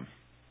them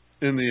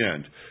in the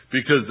end,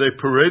 because they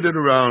paraded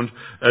around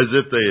as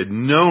if they had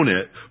known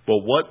it, but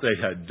what they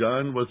had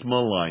done was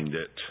maligned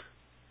it.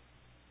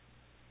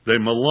 They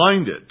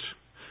maligned it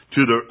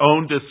to their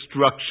own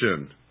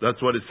destruction.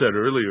 That's what it said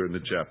earlier in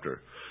the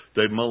chapter.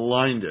 They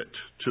maligned it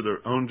to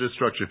their own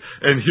destruction.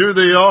 And here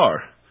they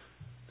are,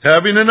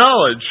 having a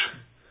knowledge,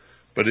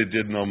 but it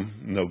did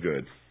no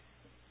good.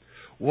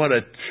 What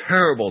a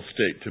terrible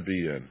state to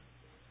be in.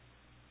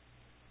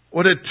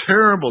 What a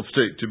terrible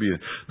state to be in.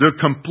 They're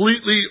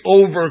completely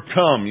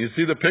overcome. You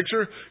see the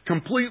picture?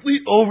 Completely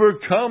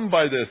overcome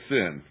by this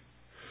sin.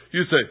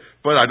 You say,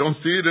 but I don't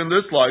see it in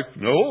this life.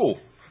 No.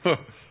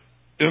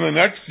 In the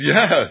next,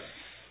 yes.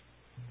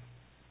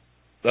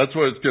 That's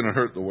where it's going to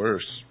hurt the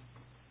worst.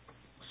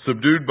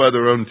 Subdued by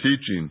their own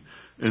teaching,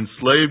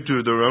 enslaved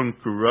to their own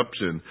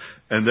corruption,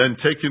 and then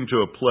taken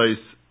to a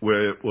place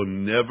where it will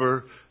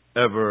never,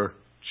 ever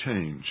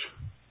change.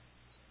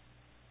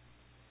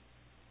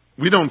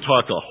 We don't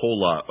talk a whole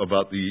lot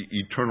about the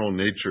eternal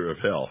nature of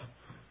hell.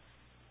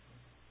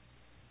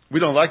 We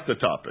don't like the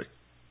topic.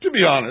 To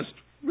be honest,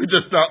 we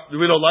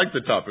don't like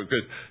the topic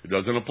because it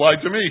doesn't apply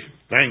to me.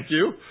 Thank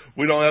you.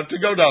 We don't have to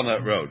go down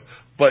that road.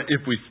 But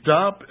if we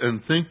stop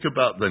and think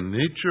about the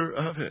nature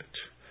of it,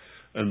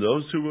 and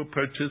those who will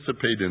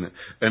participate in it,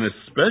 and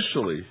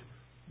especially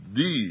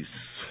these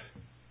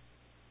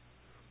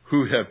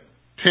who have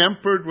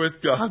tampered with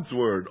God's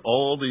Word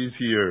all these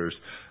years,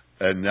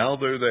 and now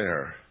they're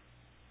there,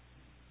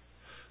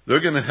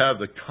 they're going to have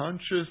the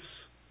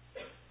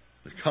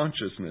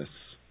consciousness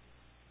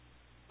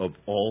of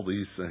all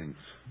these things.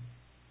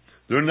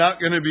 They're not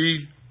going to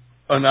be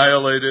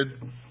annihilated.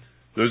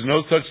 There's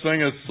no such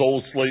thing as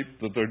soul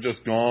sleep, that they're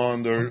just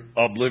gone, they're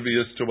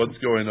oblivious to what's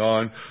going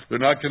on. They're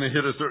not going to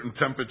hit a certain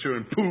temperature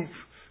and poof,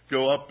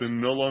 go up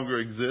and no longer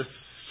exist.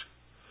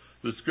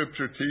 The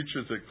Scripture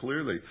teaches it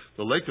clearly.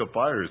 The lake of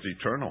fire is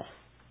eternal.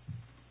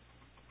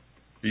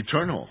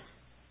 Eternal.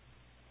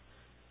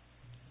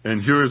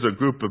 And here is a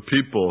group of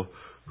people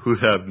who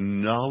have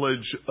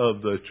knowledge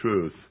of the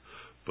truth,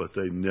 but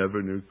they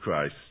never knew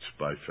Christ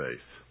by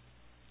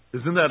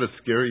faith. Isn't that a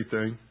scary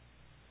thing?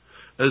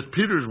 As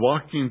Peter's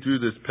walking through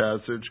this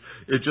passage,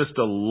 it just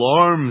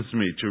alarms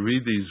me to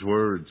read these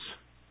words.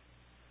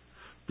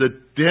 The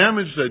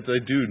damage that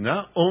they do,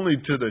 not only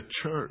to the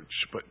church,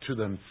 but to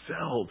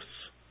themselves,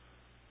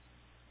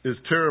 is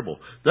terrible.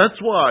 That's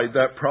why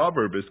that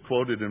proverb is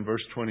quoted in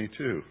verse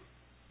 22.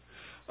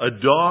 A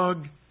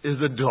dog is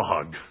a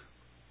dog.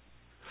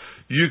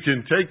 You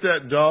can take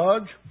that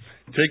dog,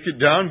 take it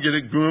down, get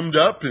it groomed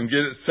up, and get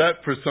it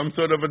set for some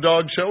sort of a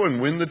dog show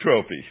and win the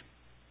trophy.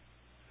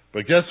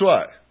 But guess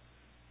what?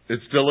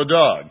 It's still a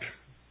dog.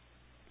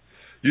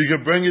 You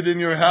can bring it in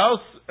your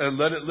house and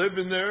let it live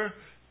in there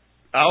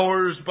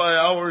hours by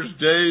hours,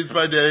 days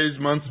by days,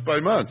 months by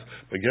months.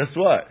 But guess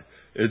what?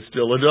 It's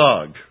still a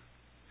dog.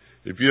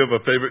 If you have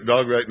a favorite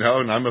dog right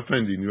now and I'm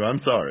offending you,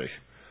 I'm sorry.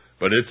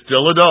 But it's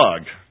still a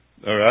dog.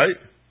 All right?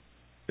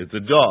 It's a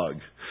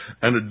dog.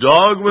 And a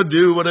dog will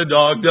do what a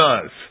dog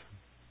does.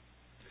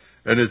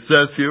 And it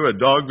says here, a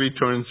dog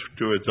returns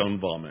to its own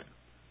vomit.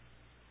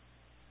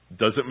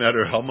 Doesn't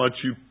matter how much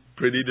you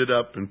prettied it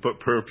up and put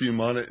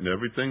perfume on it and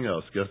everything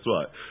else. Guess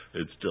what?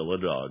 It's still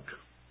a dog.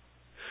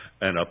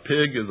 And a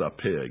pig is a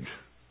pig.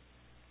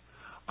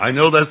 I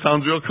know that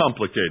sounds real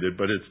complicated,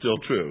 but it's still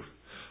true.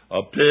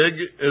 A pig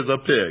is a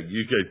pig.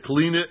 You can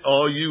clean it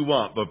all you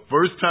want, but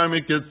first time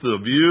it gets the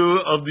view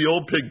of the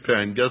old pig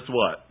pen, guess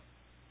what?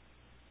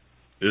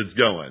 It's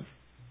going.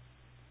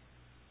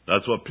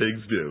 That's what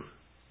pigs do.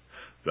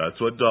 That's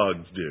what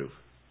dogs do.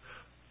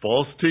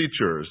 False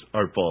teachers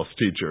are false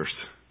teachers.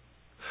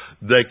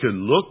 They could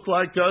look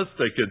like us,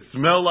 they could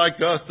smell like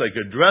us, they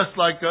could dress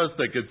like us,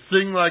 they could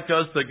sing like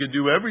us, they could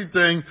do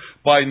everything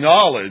by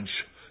knowledge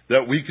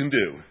that we can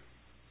do.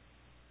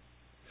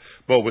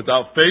 But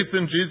without faith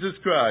in Jesus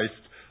Christ,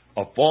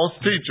 a false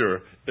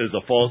teacher is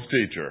a false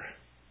teacher.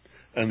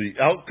 And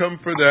the outcome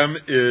for them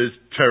is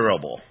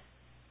terrible.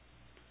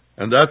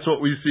 And that's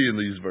what we see in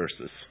these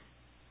verses.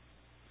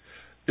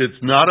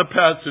 It's not a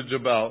passage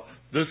about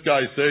this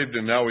guy saved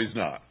and now he's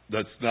not.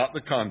 That's not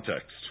the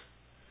context.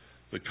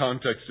 The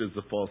context is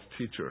the false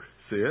teacher.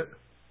 See it?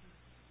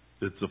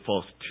 It's a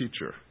false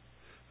teacher.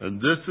 And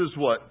this is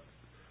what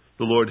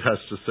the Lord has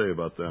to say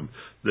about them.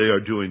 They are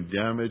doing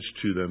damage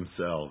to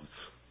themselves.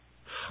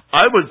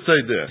 I would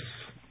say this.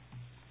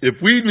 If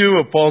we knew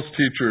of false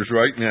teachers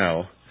right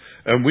now,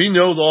 and we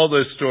know all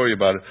this story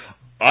about it,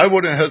 I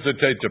wouldn't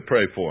hesitate to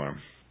pray for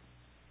them.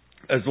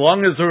 As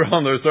long as they're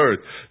on this earth,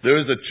 there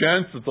is a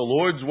chance that the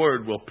Lord's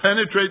Word will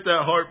penetrate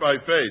that heart by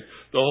faith.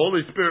 The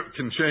Holy Spirit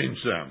can change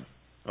them.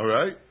 All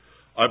right?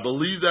 I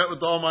believe that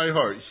with all my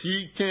heart.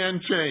 He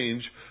can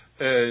change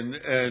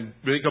and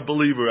make a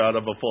believer out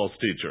of a false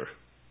teacher.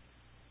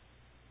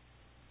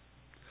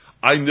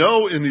 I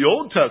know in the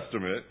Old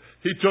Testament,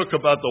 he took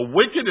about the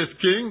wickedest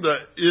king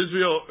that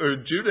Israel or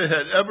Judah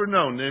had ever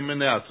known, named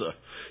Manasseh.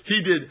 He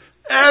did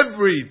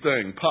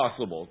everything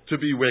possible to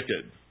be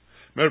wicked.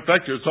 Matter of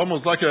fact, it's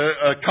almost like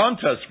a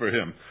contest for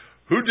him.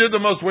 Who did the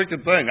most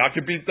wicked thing? I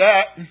could beat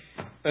that.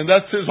 And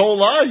that's his whole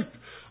life.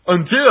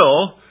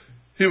 Until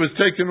he was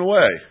taken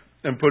away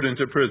and put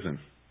into prison.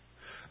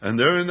 And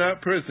there in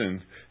that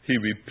prison, he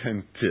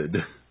repented.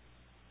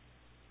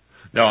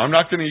 Now, I'm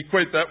not going to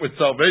equate that with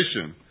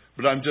salvation.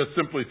 But I'm just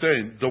simply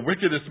saying, the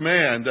wickedest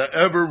man that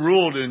ever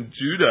ruled in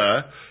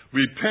Judah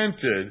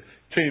repented,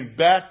 came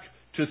back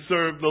to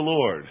serve the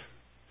Lord.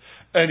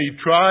 And he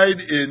tried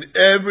in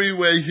every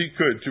way he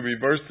could to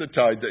reverse the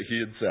tide that he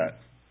had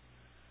set.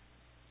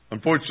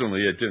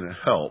 Unfortunately, it didn't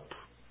help,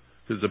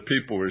 because the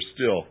people were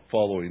still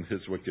following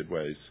his wicked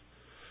ways.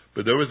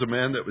 But there was a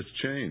man that was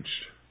changed.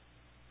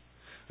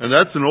 And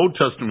that's an Old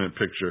Testament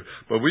picture,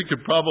 but we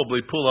could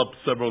probably pull up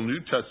several New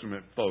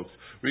Testament folks.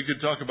 We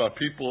could talk about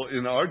people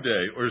in our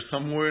day or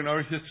somewhere in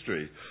our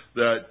history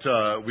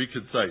that we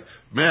could say,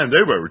 man,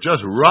 they were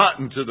just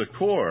rotten to the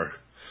core.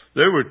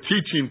 They were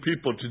teaching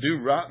people to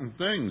do rotten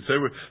things. They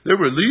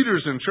were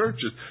leaders in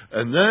churches.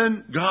 And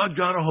then God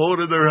got a hold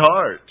of their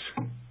heart.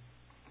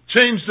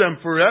 Changed them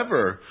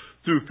forever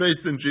through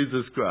faith in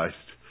Jesus Christ.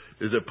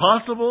 Is it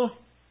possible?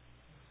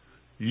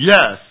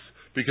 Yes,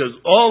 because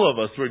all of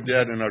us were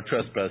dead in our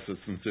trespasses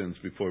and sins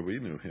before we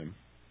knew Him.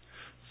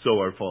 So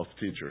are false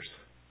teachers.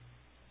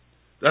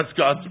 That's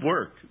God's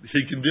work.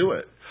 He can do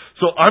it.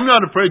 So I'm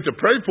not afraid to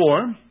pray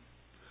for them.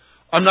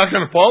 I'm not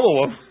going to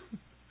follow them.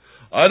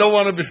 I don't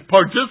want to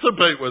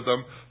participate with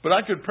them, but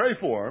I could pray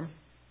for them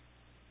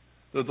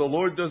that the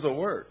Lord does a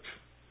work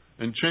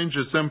and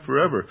changes them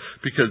forever,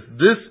 because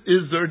this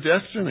is their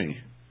destiny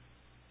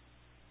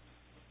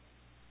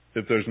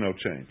if there's no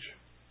change.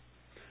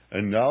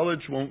 And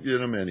knowledge won't get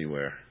them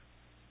anywhere.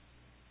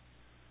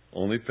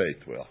 Only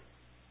faith will.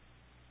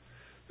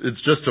 It's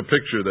just a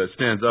picture that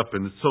stands up,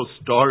 and it's so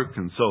stark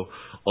and so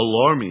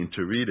alarming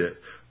to read it.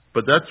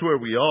 But that's where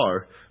we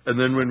are. And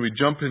then when we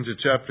jump into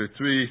chapter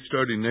 3,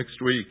 starting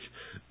next week,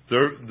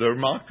 they're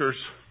mockers.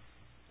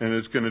 And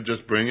it's going to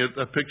just bring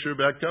a picture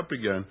back up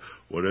again.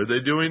 What are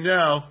they doing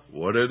now?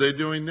 What are they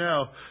doing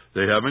now?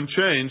 They haven't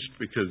changed,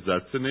 because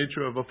that's the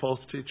nature of a false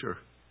teacher.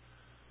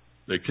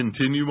 They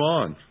continue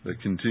on. They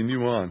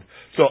continue on.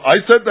 So I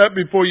said that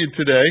before you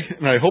today,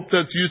 and I hope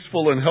that's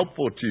useful and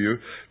helpful to you,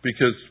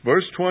 because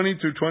verse 20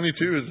 through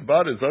 22 is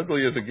about as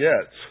ugly as it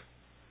gets.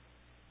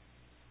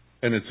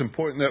 And it's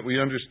important that we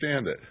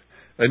understand it.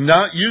 And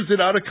not use it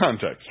out of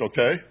context,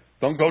 okay?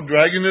 Don't go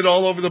dragging it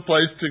all over the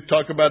place to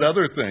talk about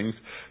other things.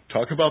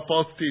 Talk about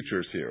false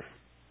teachers here.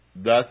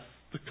 That's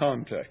the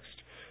context.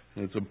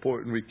 And it's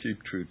important we keep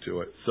true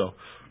to it. So,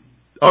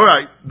 all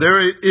right,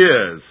 there it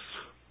is.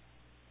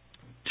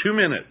 2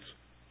 minutes.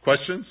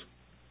 Questions?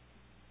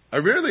 I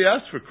rarely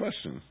ask for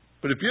questions,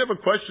 but if you have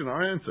a question,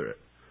 I'll answer it.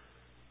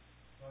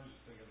 I was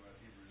just thinking about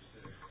Hebrews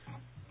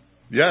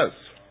 6. Yes.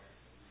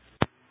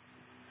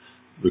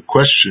 The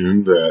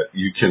question that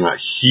you cannot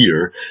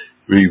hear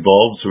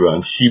revolves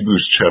around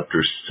Hebrews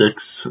chapter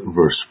 6,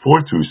 verse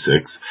 4 through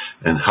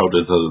 6, and how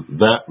does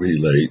that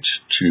relate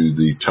to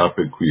the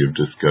topic we have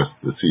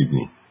discussed this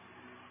evening?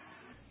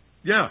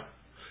 Yeah.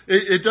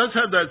 It does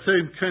have that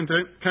same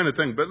kind of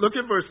thing. But look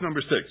at verse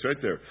number 6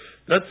 right there.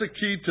 That's the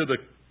key to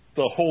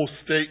the whole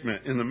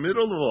statement in the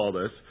middle of all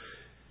this.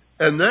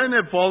 And then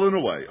have fallen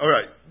away. All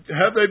right.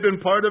 Have they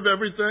been part of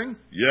everything?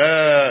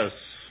 Yes.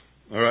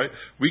 All right.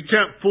 We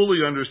can't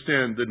fully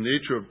understand the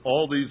nature of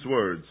all these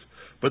words.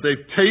 But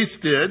they've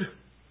tasted.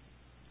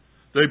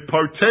 They've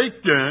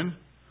partaked in.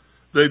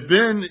 They've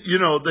been,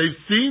 they've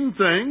seen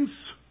things.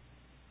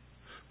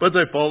 But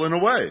they've fallen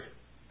away.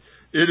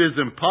 It is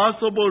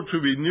impossible to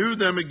renew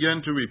them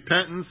again to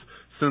repentance,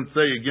 since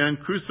they again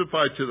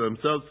crucified to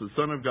themselves the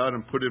Son of God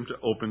and put Him to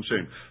open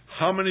shame.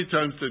 How many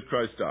times did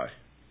Christ die?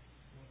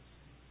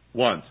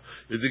 Once.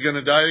 Is He going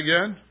to die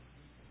again?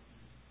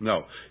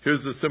 No.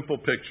 Here's a simple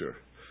picture.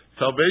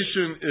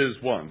 Salvation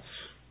is once.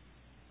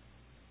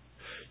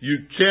 You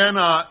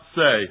cannot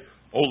say,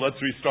 let's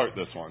restart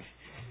this one.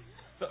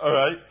 All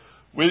right?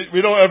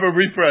 We don't have a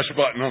refresh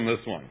button on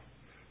this one.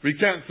 We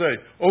can't say,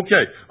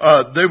 okay,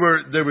 they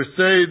were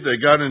saved,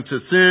 they got into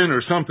sin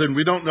or something.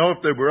 We don't know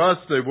if they were us,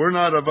 they were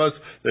not of us,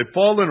 they've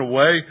fallen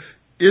away.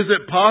 Is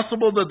it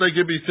possible that they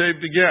could be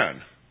saved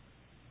again?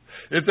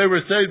 If they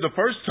were saved the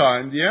first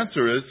time, the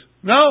answer is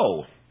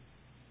no.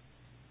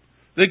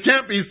 They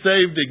can't be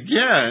saved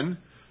again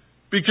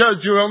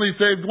because you're only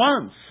saved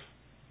once.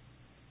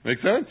 Make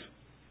sense?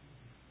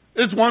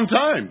 It's one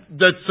time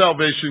that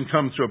salvation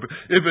comes to.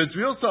 If it's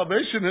real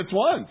salvation, it's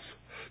once.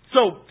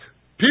 So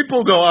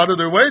people go out of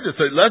their way to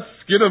say, let's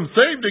get them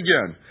saved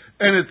again.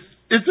 And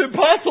it's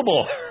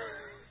impossible.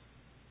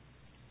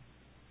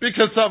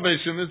 Because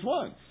salvation is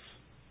once.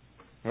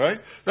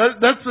 Right?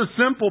 That's the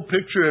simple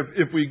picture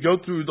if we go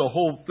through the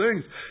whole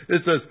thing.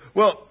 It says,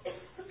 well,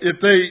 if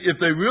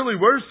they really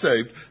were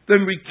saved,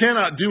 then we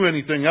cannot do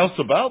anything else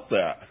about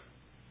that.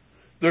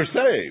 They're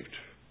saved.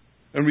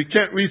 And we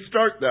can't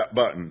restart that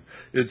button.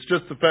 It's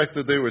just the fact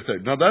that they were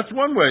saved. Now that's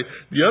one way.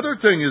 The other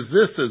thing is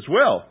this as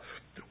well.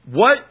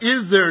 What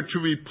is there to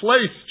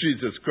replace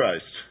Jesus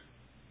Christ?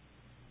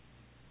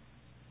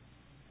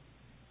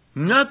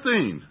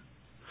 Nothing.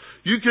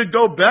 You could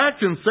go back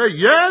and say,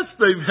 yes,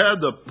 they've had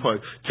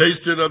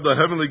tasted of the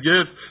heavenly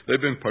gift. They've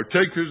been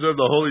partakers of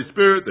the Holy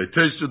Spirit. They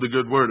tasted the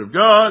good word of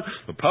God,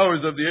 the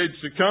powers of the age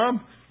to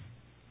come.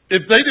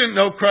 If they didn't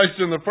know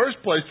Christ in the first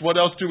place, what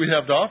else do we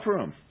have to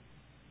offer them?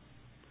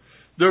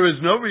 There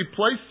is no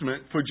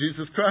replacement for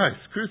Jesus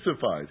Christ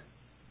crucified.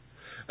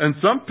 And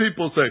some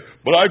people say,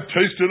 but I've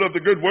tasted of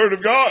the good word of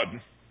God.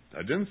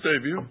 I didn't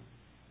save you.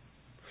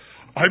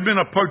 I've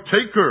been a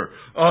partaker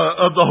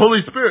of the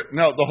Holy Spirit.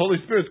 Now, the Holy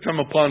Spirit's come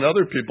upon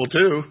other people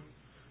too.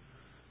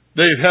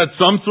 They've had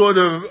some sort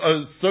of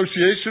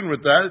association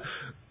with that.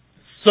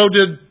 So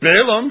did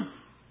Balaam.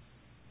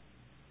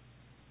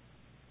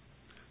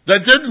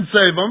 That didn't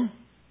save them.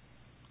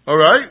 All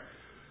right?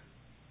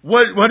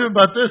 What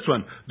about this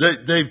one?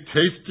 They've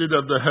tasted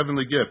of the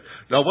heavenly gift.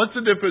 Now, what's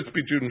the difference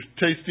between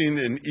tasting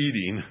and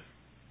eating?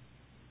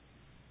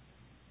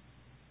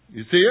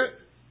 You see it?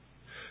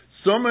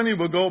 So many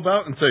will go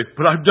about and say,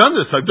 but I've done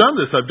this, I've done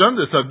this, I've done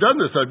this, I've done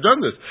this, I've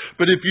done this.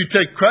 But if you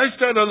take Christ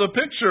out of the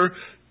picture,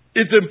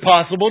 it's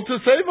impossible to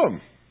save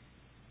them.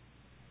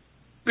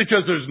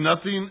 Because there's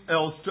nothing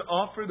else to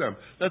offer them.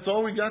 That's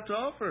all we got to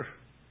offer.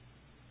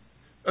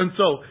 And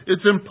so,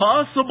 it's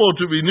impossible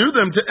to renew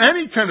them to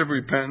any kind of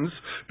repentance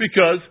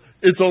because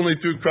it's only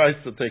through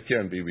Christ that they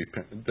can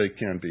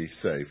be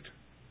saved.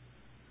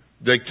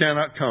 They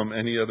cannot come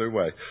any other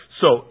way.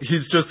 So,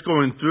 he's just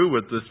going through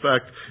with this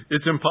fact,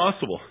 it's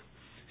impossible.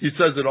 He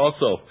says it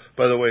also,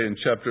 by the way, in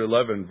chapter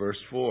 11, verse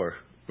 4,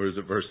 or is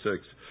it verse 6?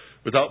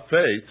 Without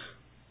faith,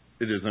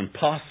 it is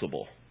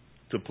impossible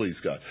to please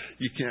God.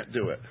 You can't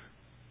do it.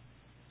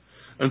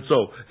 And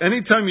so,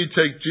 anytime you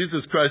take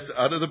Jesus Christ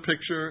out of the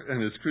picture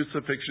and His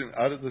crucifixion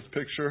out of this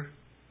picture,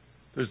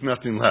 there's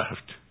nothing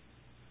left.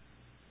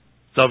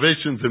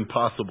 Salvation's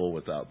impossible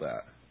without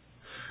that.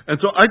 And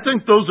so I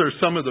think those are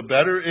some of the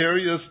better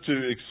areas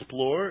to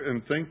explore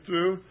and think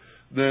through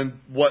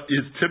than what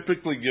is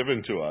typically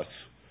given to us,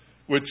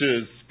 which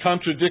is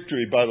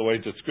contradictory, by the way,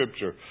 to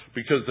Scripture,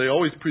 because they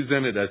always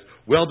present it as,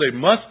 well, they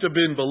must have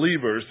been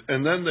believers,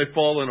 and then they've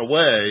fallen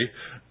away,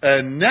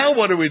 and now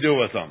what do we do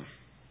with them?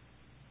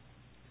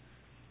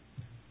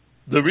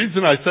 The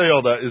reason I say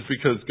all that is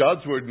because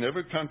God's Word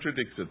never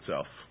contradicts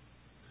itself.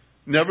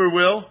 Never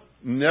will,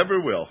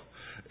 never will.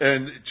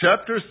 And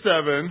chapter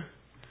 7,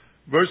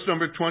 verse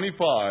number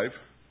 25,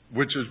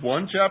 which is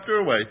one chapter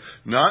away,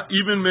 not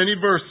even many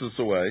verses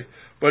away,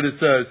 but it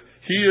says,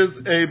 He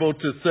is able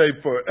to save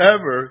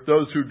forever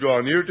those who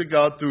draw near to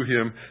God through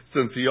Him,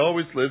 since He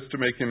always lives to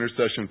make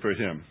intercession for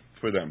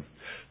them.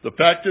 The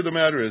fact of the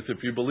matter is,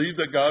 if you believe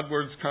that God's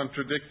Word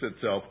contradicts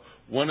itself,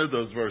 one of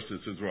those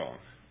verses is wrong.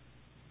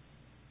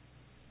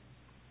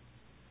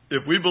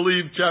 If we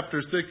believe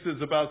chapter 6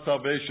 is about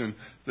salvation,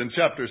 then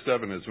chapter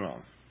 7 is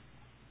wrong.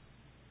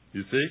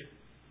 You see?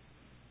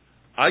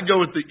 I go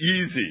with the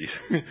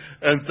easy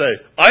and say,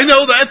 I know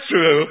that's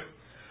true.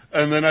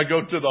 And then I go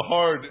to the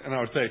hard and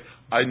I would say,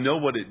 I know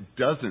what it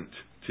doesn't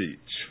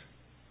teach.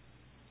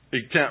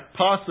 It can't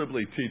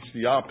possibly teach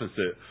the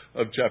opposite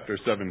of chapter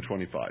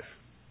 7:25.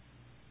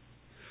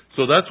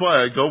 So that's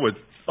why I go with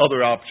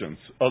other options,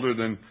 other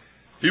than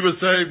he was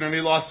saved and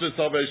he lost his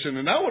salvation,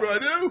 and now what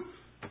do?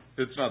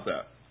 It's not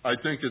that. I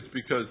think it's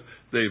because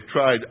they've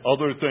tried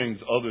other things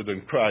other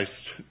than Christ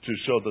to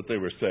show that they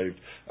were saved,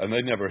 and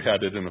they never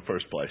had it in the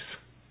first place.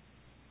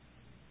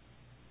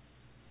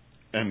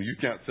 And you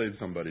can't save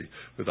somebody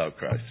without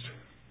Christ.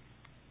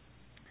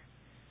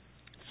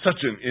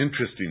 Such an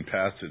interesting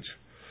passage.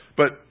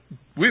 But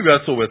we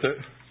wrestle with it.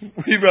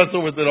 We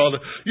wrestle with it all the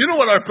time. You know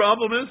what our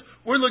problem is?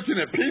 We're looking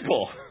at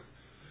people.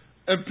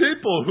 And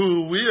people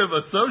who we have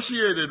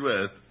associated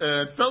with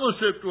and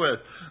fellowshiped with.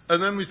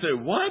 And then we say,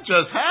 what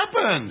just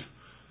happened?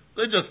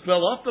 They just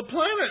fell off the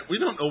planet. We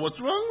don't know what's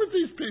wrong with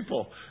these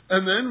people.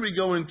 And then we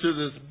go into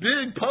this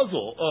big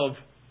puzzle of,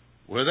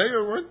 were they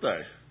or weren't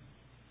they?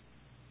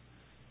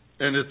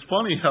 And it's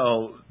funny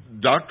how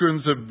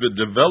doctrines have been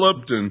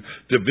developed and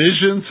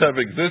divisions have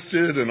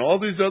existed and all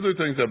these other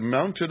things have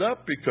mounted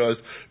up because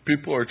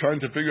people are trying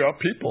to figure out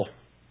people.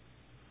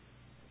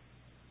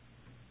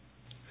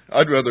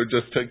 I'd rather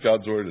just take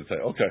God's word and say,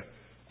 okay,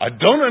 I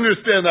don't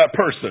understand that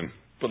person,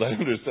 but I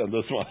understand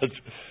this much.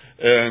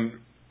 And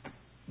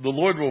the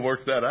Lord will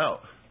work that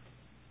out.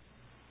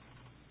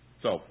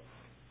 So,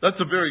 that's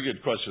a very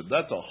good question.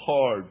 That's a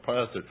hard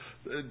passage.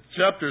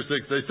 Chapter 6,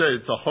 they say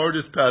it's the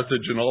hardest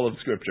passage in all of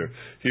Scripture.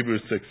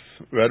 Hebrews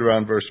 6, right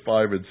around verse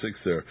 5 and 6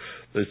 there.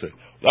 They say,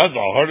 that's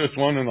the hardest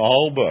one in the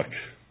whole book.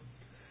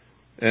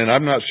 And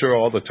I'm not sure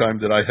all the time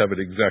that I have it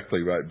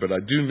exactly right, but I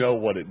do know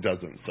what it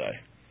doesn't say.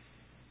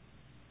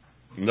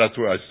 And that's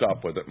where I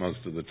stop with it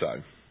most of the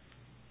time.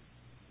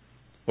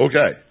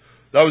 Okay,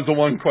 that was the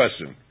one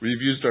question.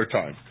 We've used our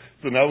time.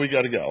 So now we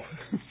got to go.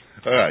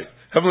 All right.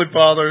 Heavenly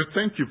Father,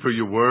 thank you for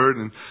your word,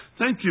 and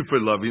thank you for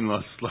loving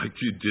us like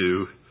you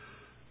do.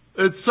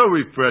 It's so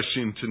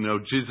refreshing to know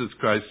Jesus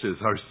Christ is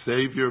our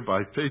Savior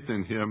by faith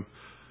in Him.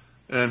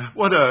 And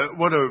what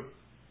a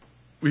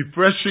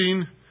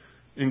refreshing,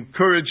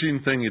 encouraging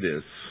thing it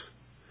is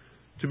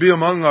to be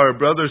among our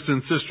brothers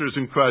and sisters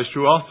in Christ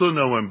who also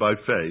know Him by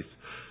faith,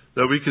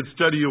 that we could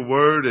study your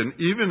word, and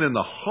even in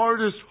the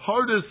hardest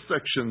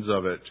sections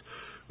of it,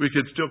 we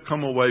could still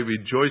come away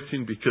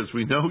rejoicing because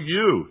we know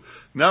you,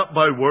 not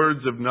by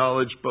words of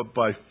knowledge, but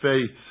by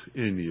faith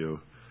in you.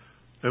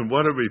 And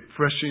what a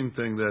refreshing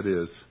thing that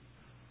is.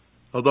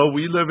 Although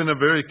we live in a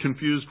very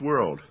confused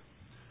world,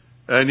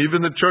 and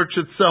even the church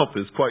itself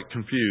is quite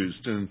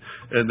confused, and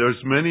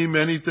there's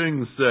many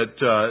things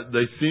that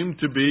they seem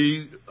to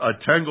be a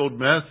tangled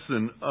mess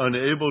and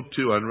unable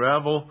to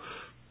unravel.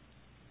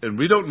 And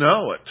we don't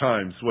know at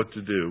times what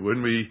to do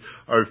when we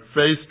are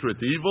faced with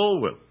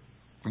evil,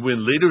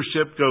 when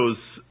leadership goes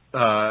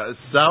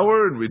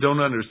sour and we don't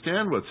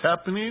understand what's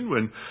happening,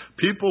 when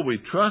people we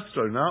trust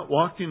are not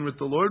walking with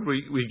the Lord,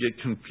 we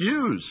get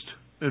confused,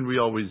 and we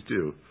always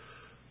do.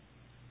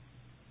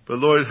 But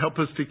Lord, help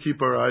us to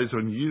keep our eyes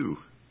on you,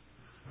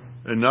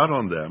 and not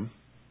on them,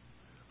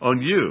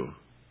 on you,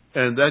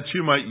 and that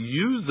you might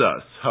use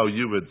us how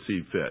you would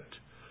see fit,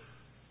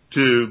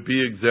 to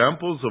be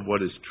examples of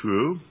what is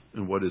true,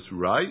 and what is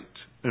right,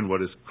 and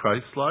what is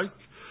Christ-like.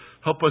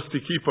 Help us to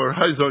keep our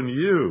eyes on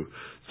you,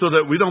 so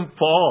that we don't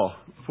fall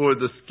for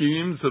the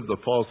schemes of the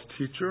false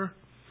teacher,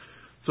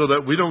 so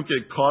that we don't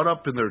get caught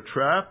up in their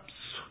traps,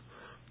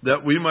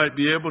 that we might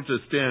be able to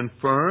stand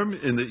firm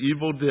in the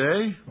evil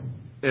day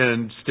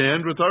and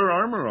stand with our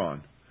armor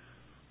on.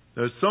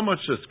 There's so much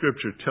that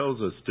Scripture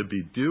tells us to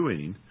be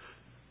doing,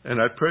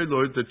 and I pray,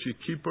 Lord, that you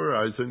keep our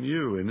eyes on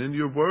you and in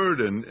your word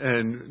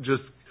and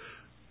just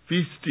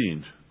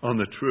feasting on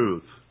the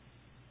truth.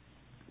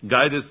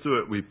 Guide us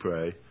through it, we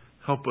pray.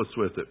 Help us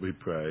with it, we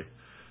pray.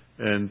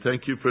 And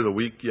thank you for the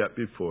week yet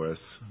before us.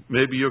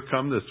 Maybe you'll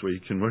come this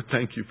week, and we'll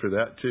thank you for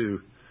that too.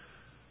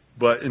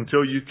 But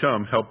until you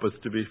come, help us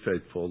to be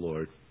faithful,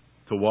 Lord,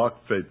 to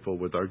walk faithful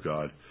with our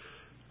God.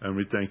 And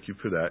we thank you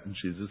for that in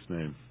Jesus'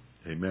 name.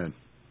 Amen.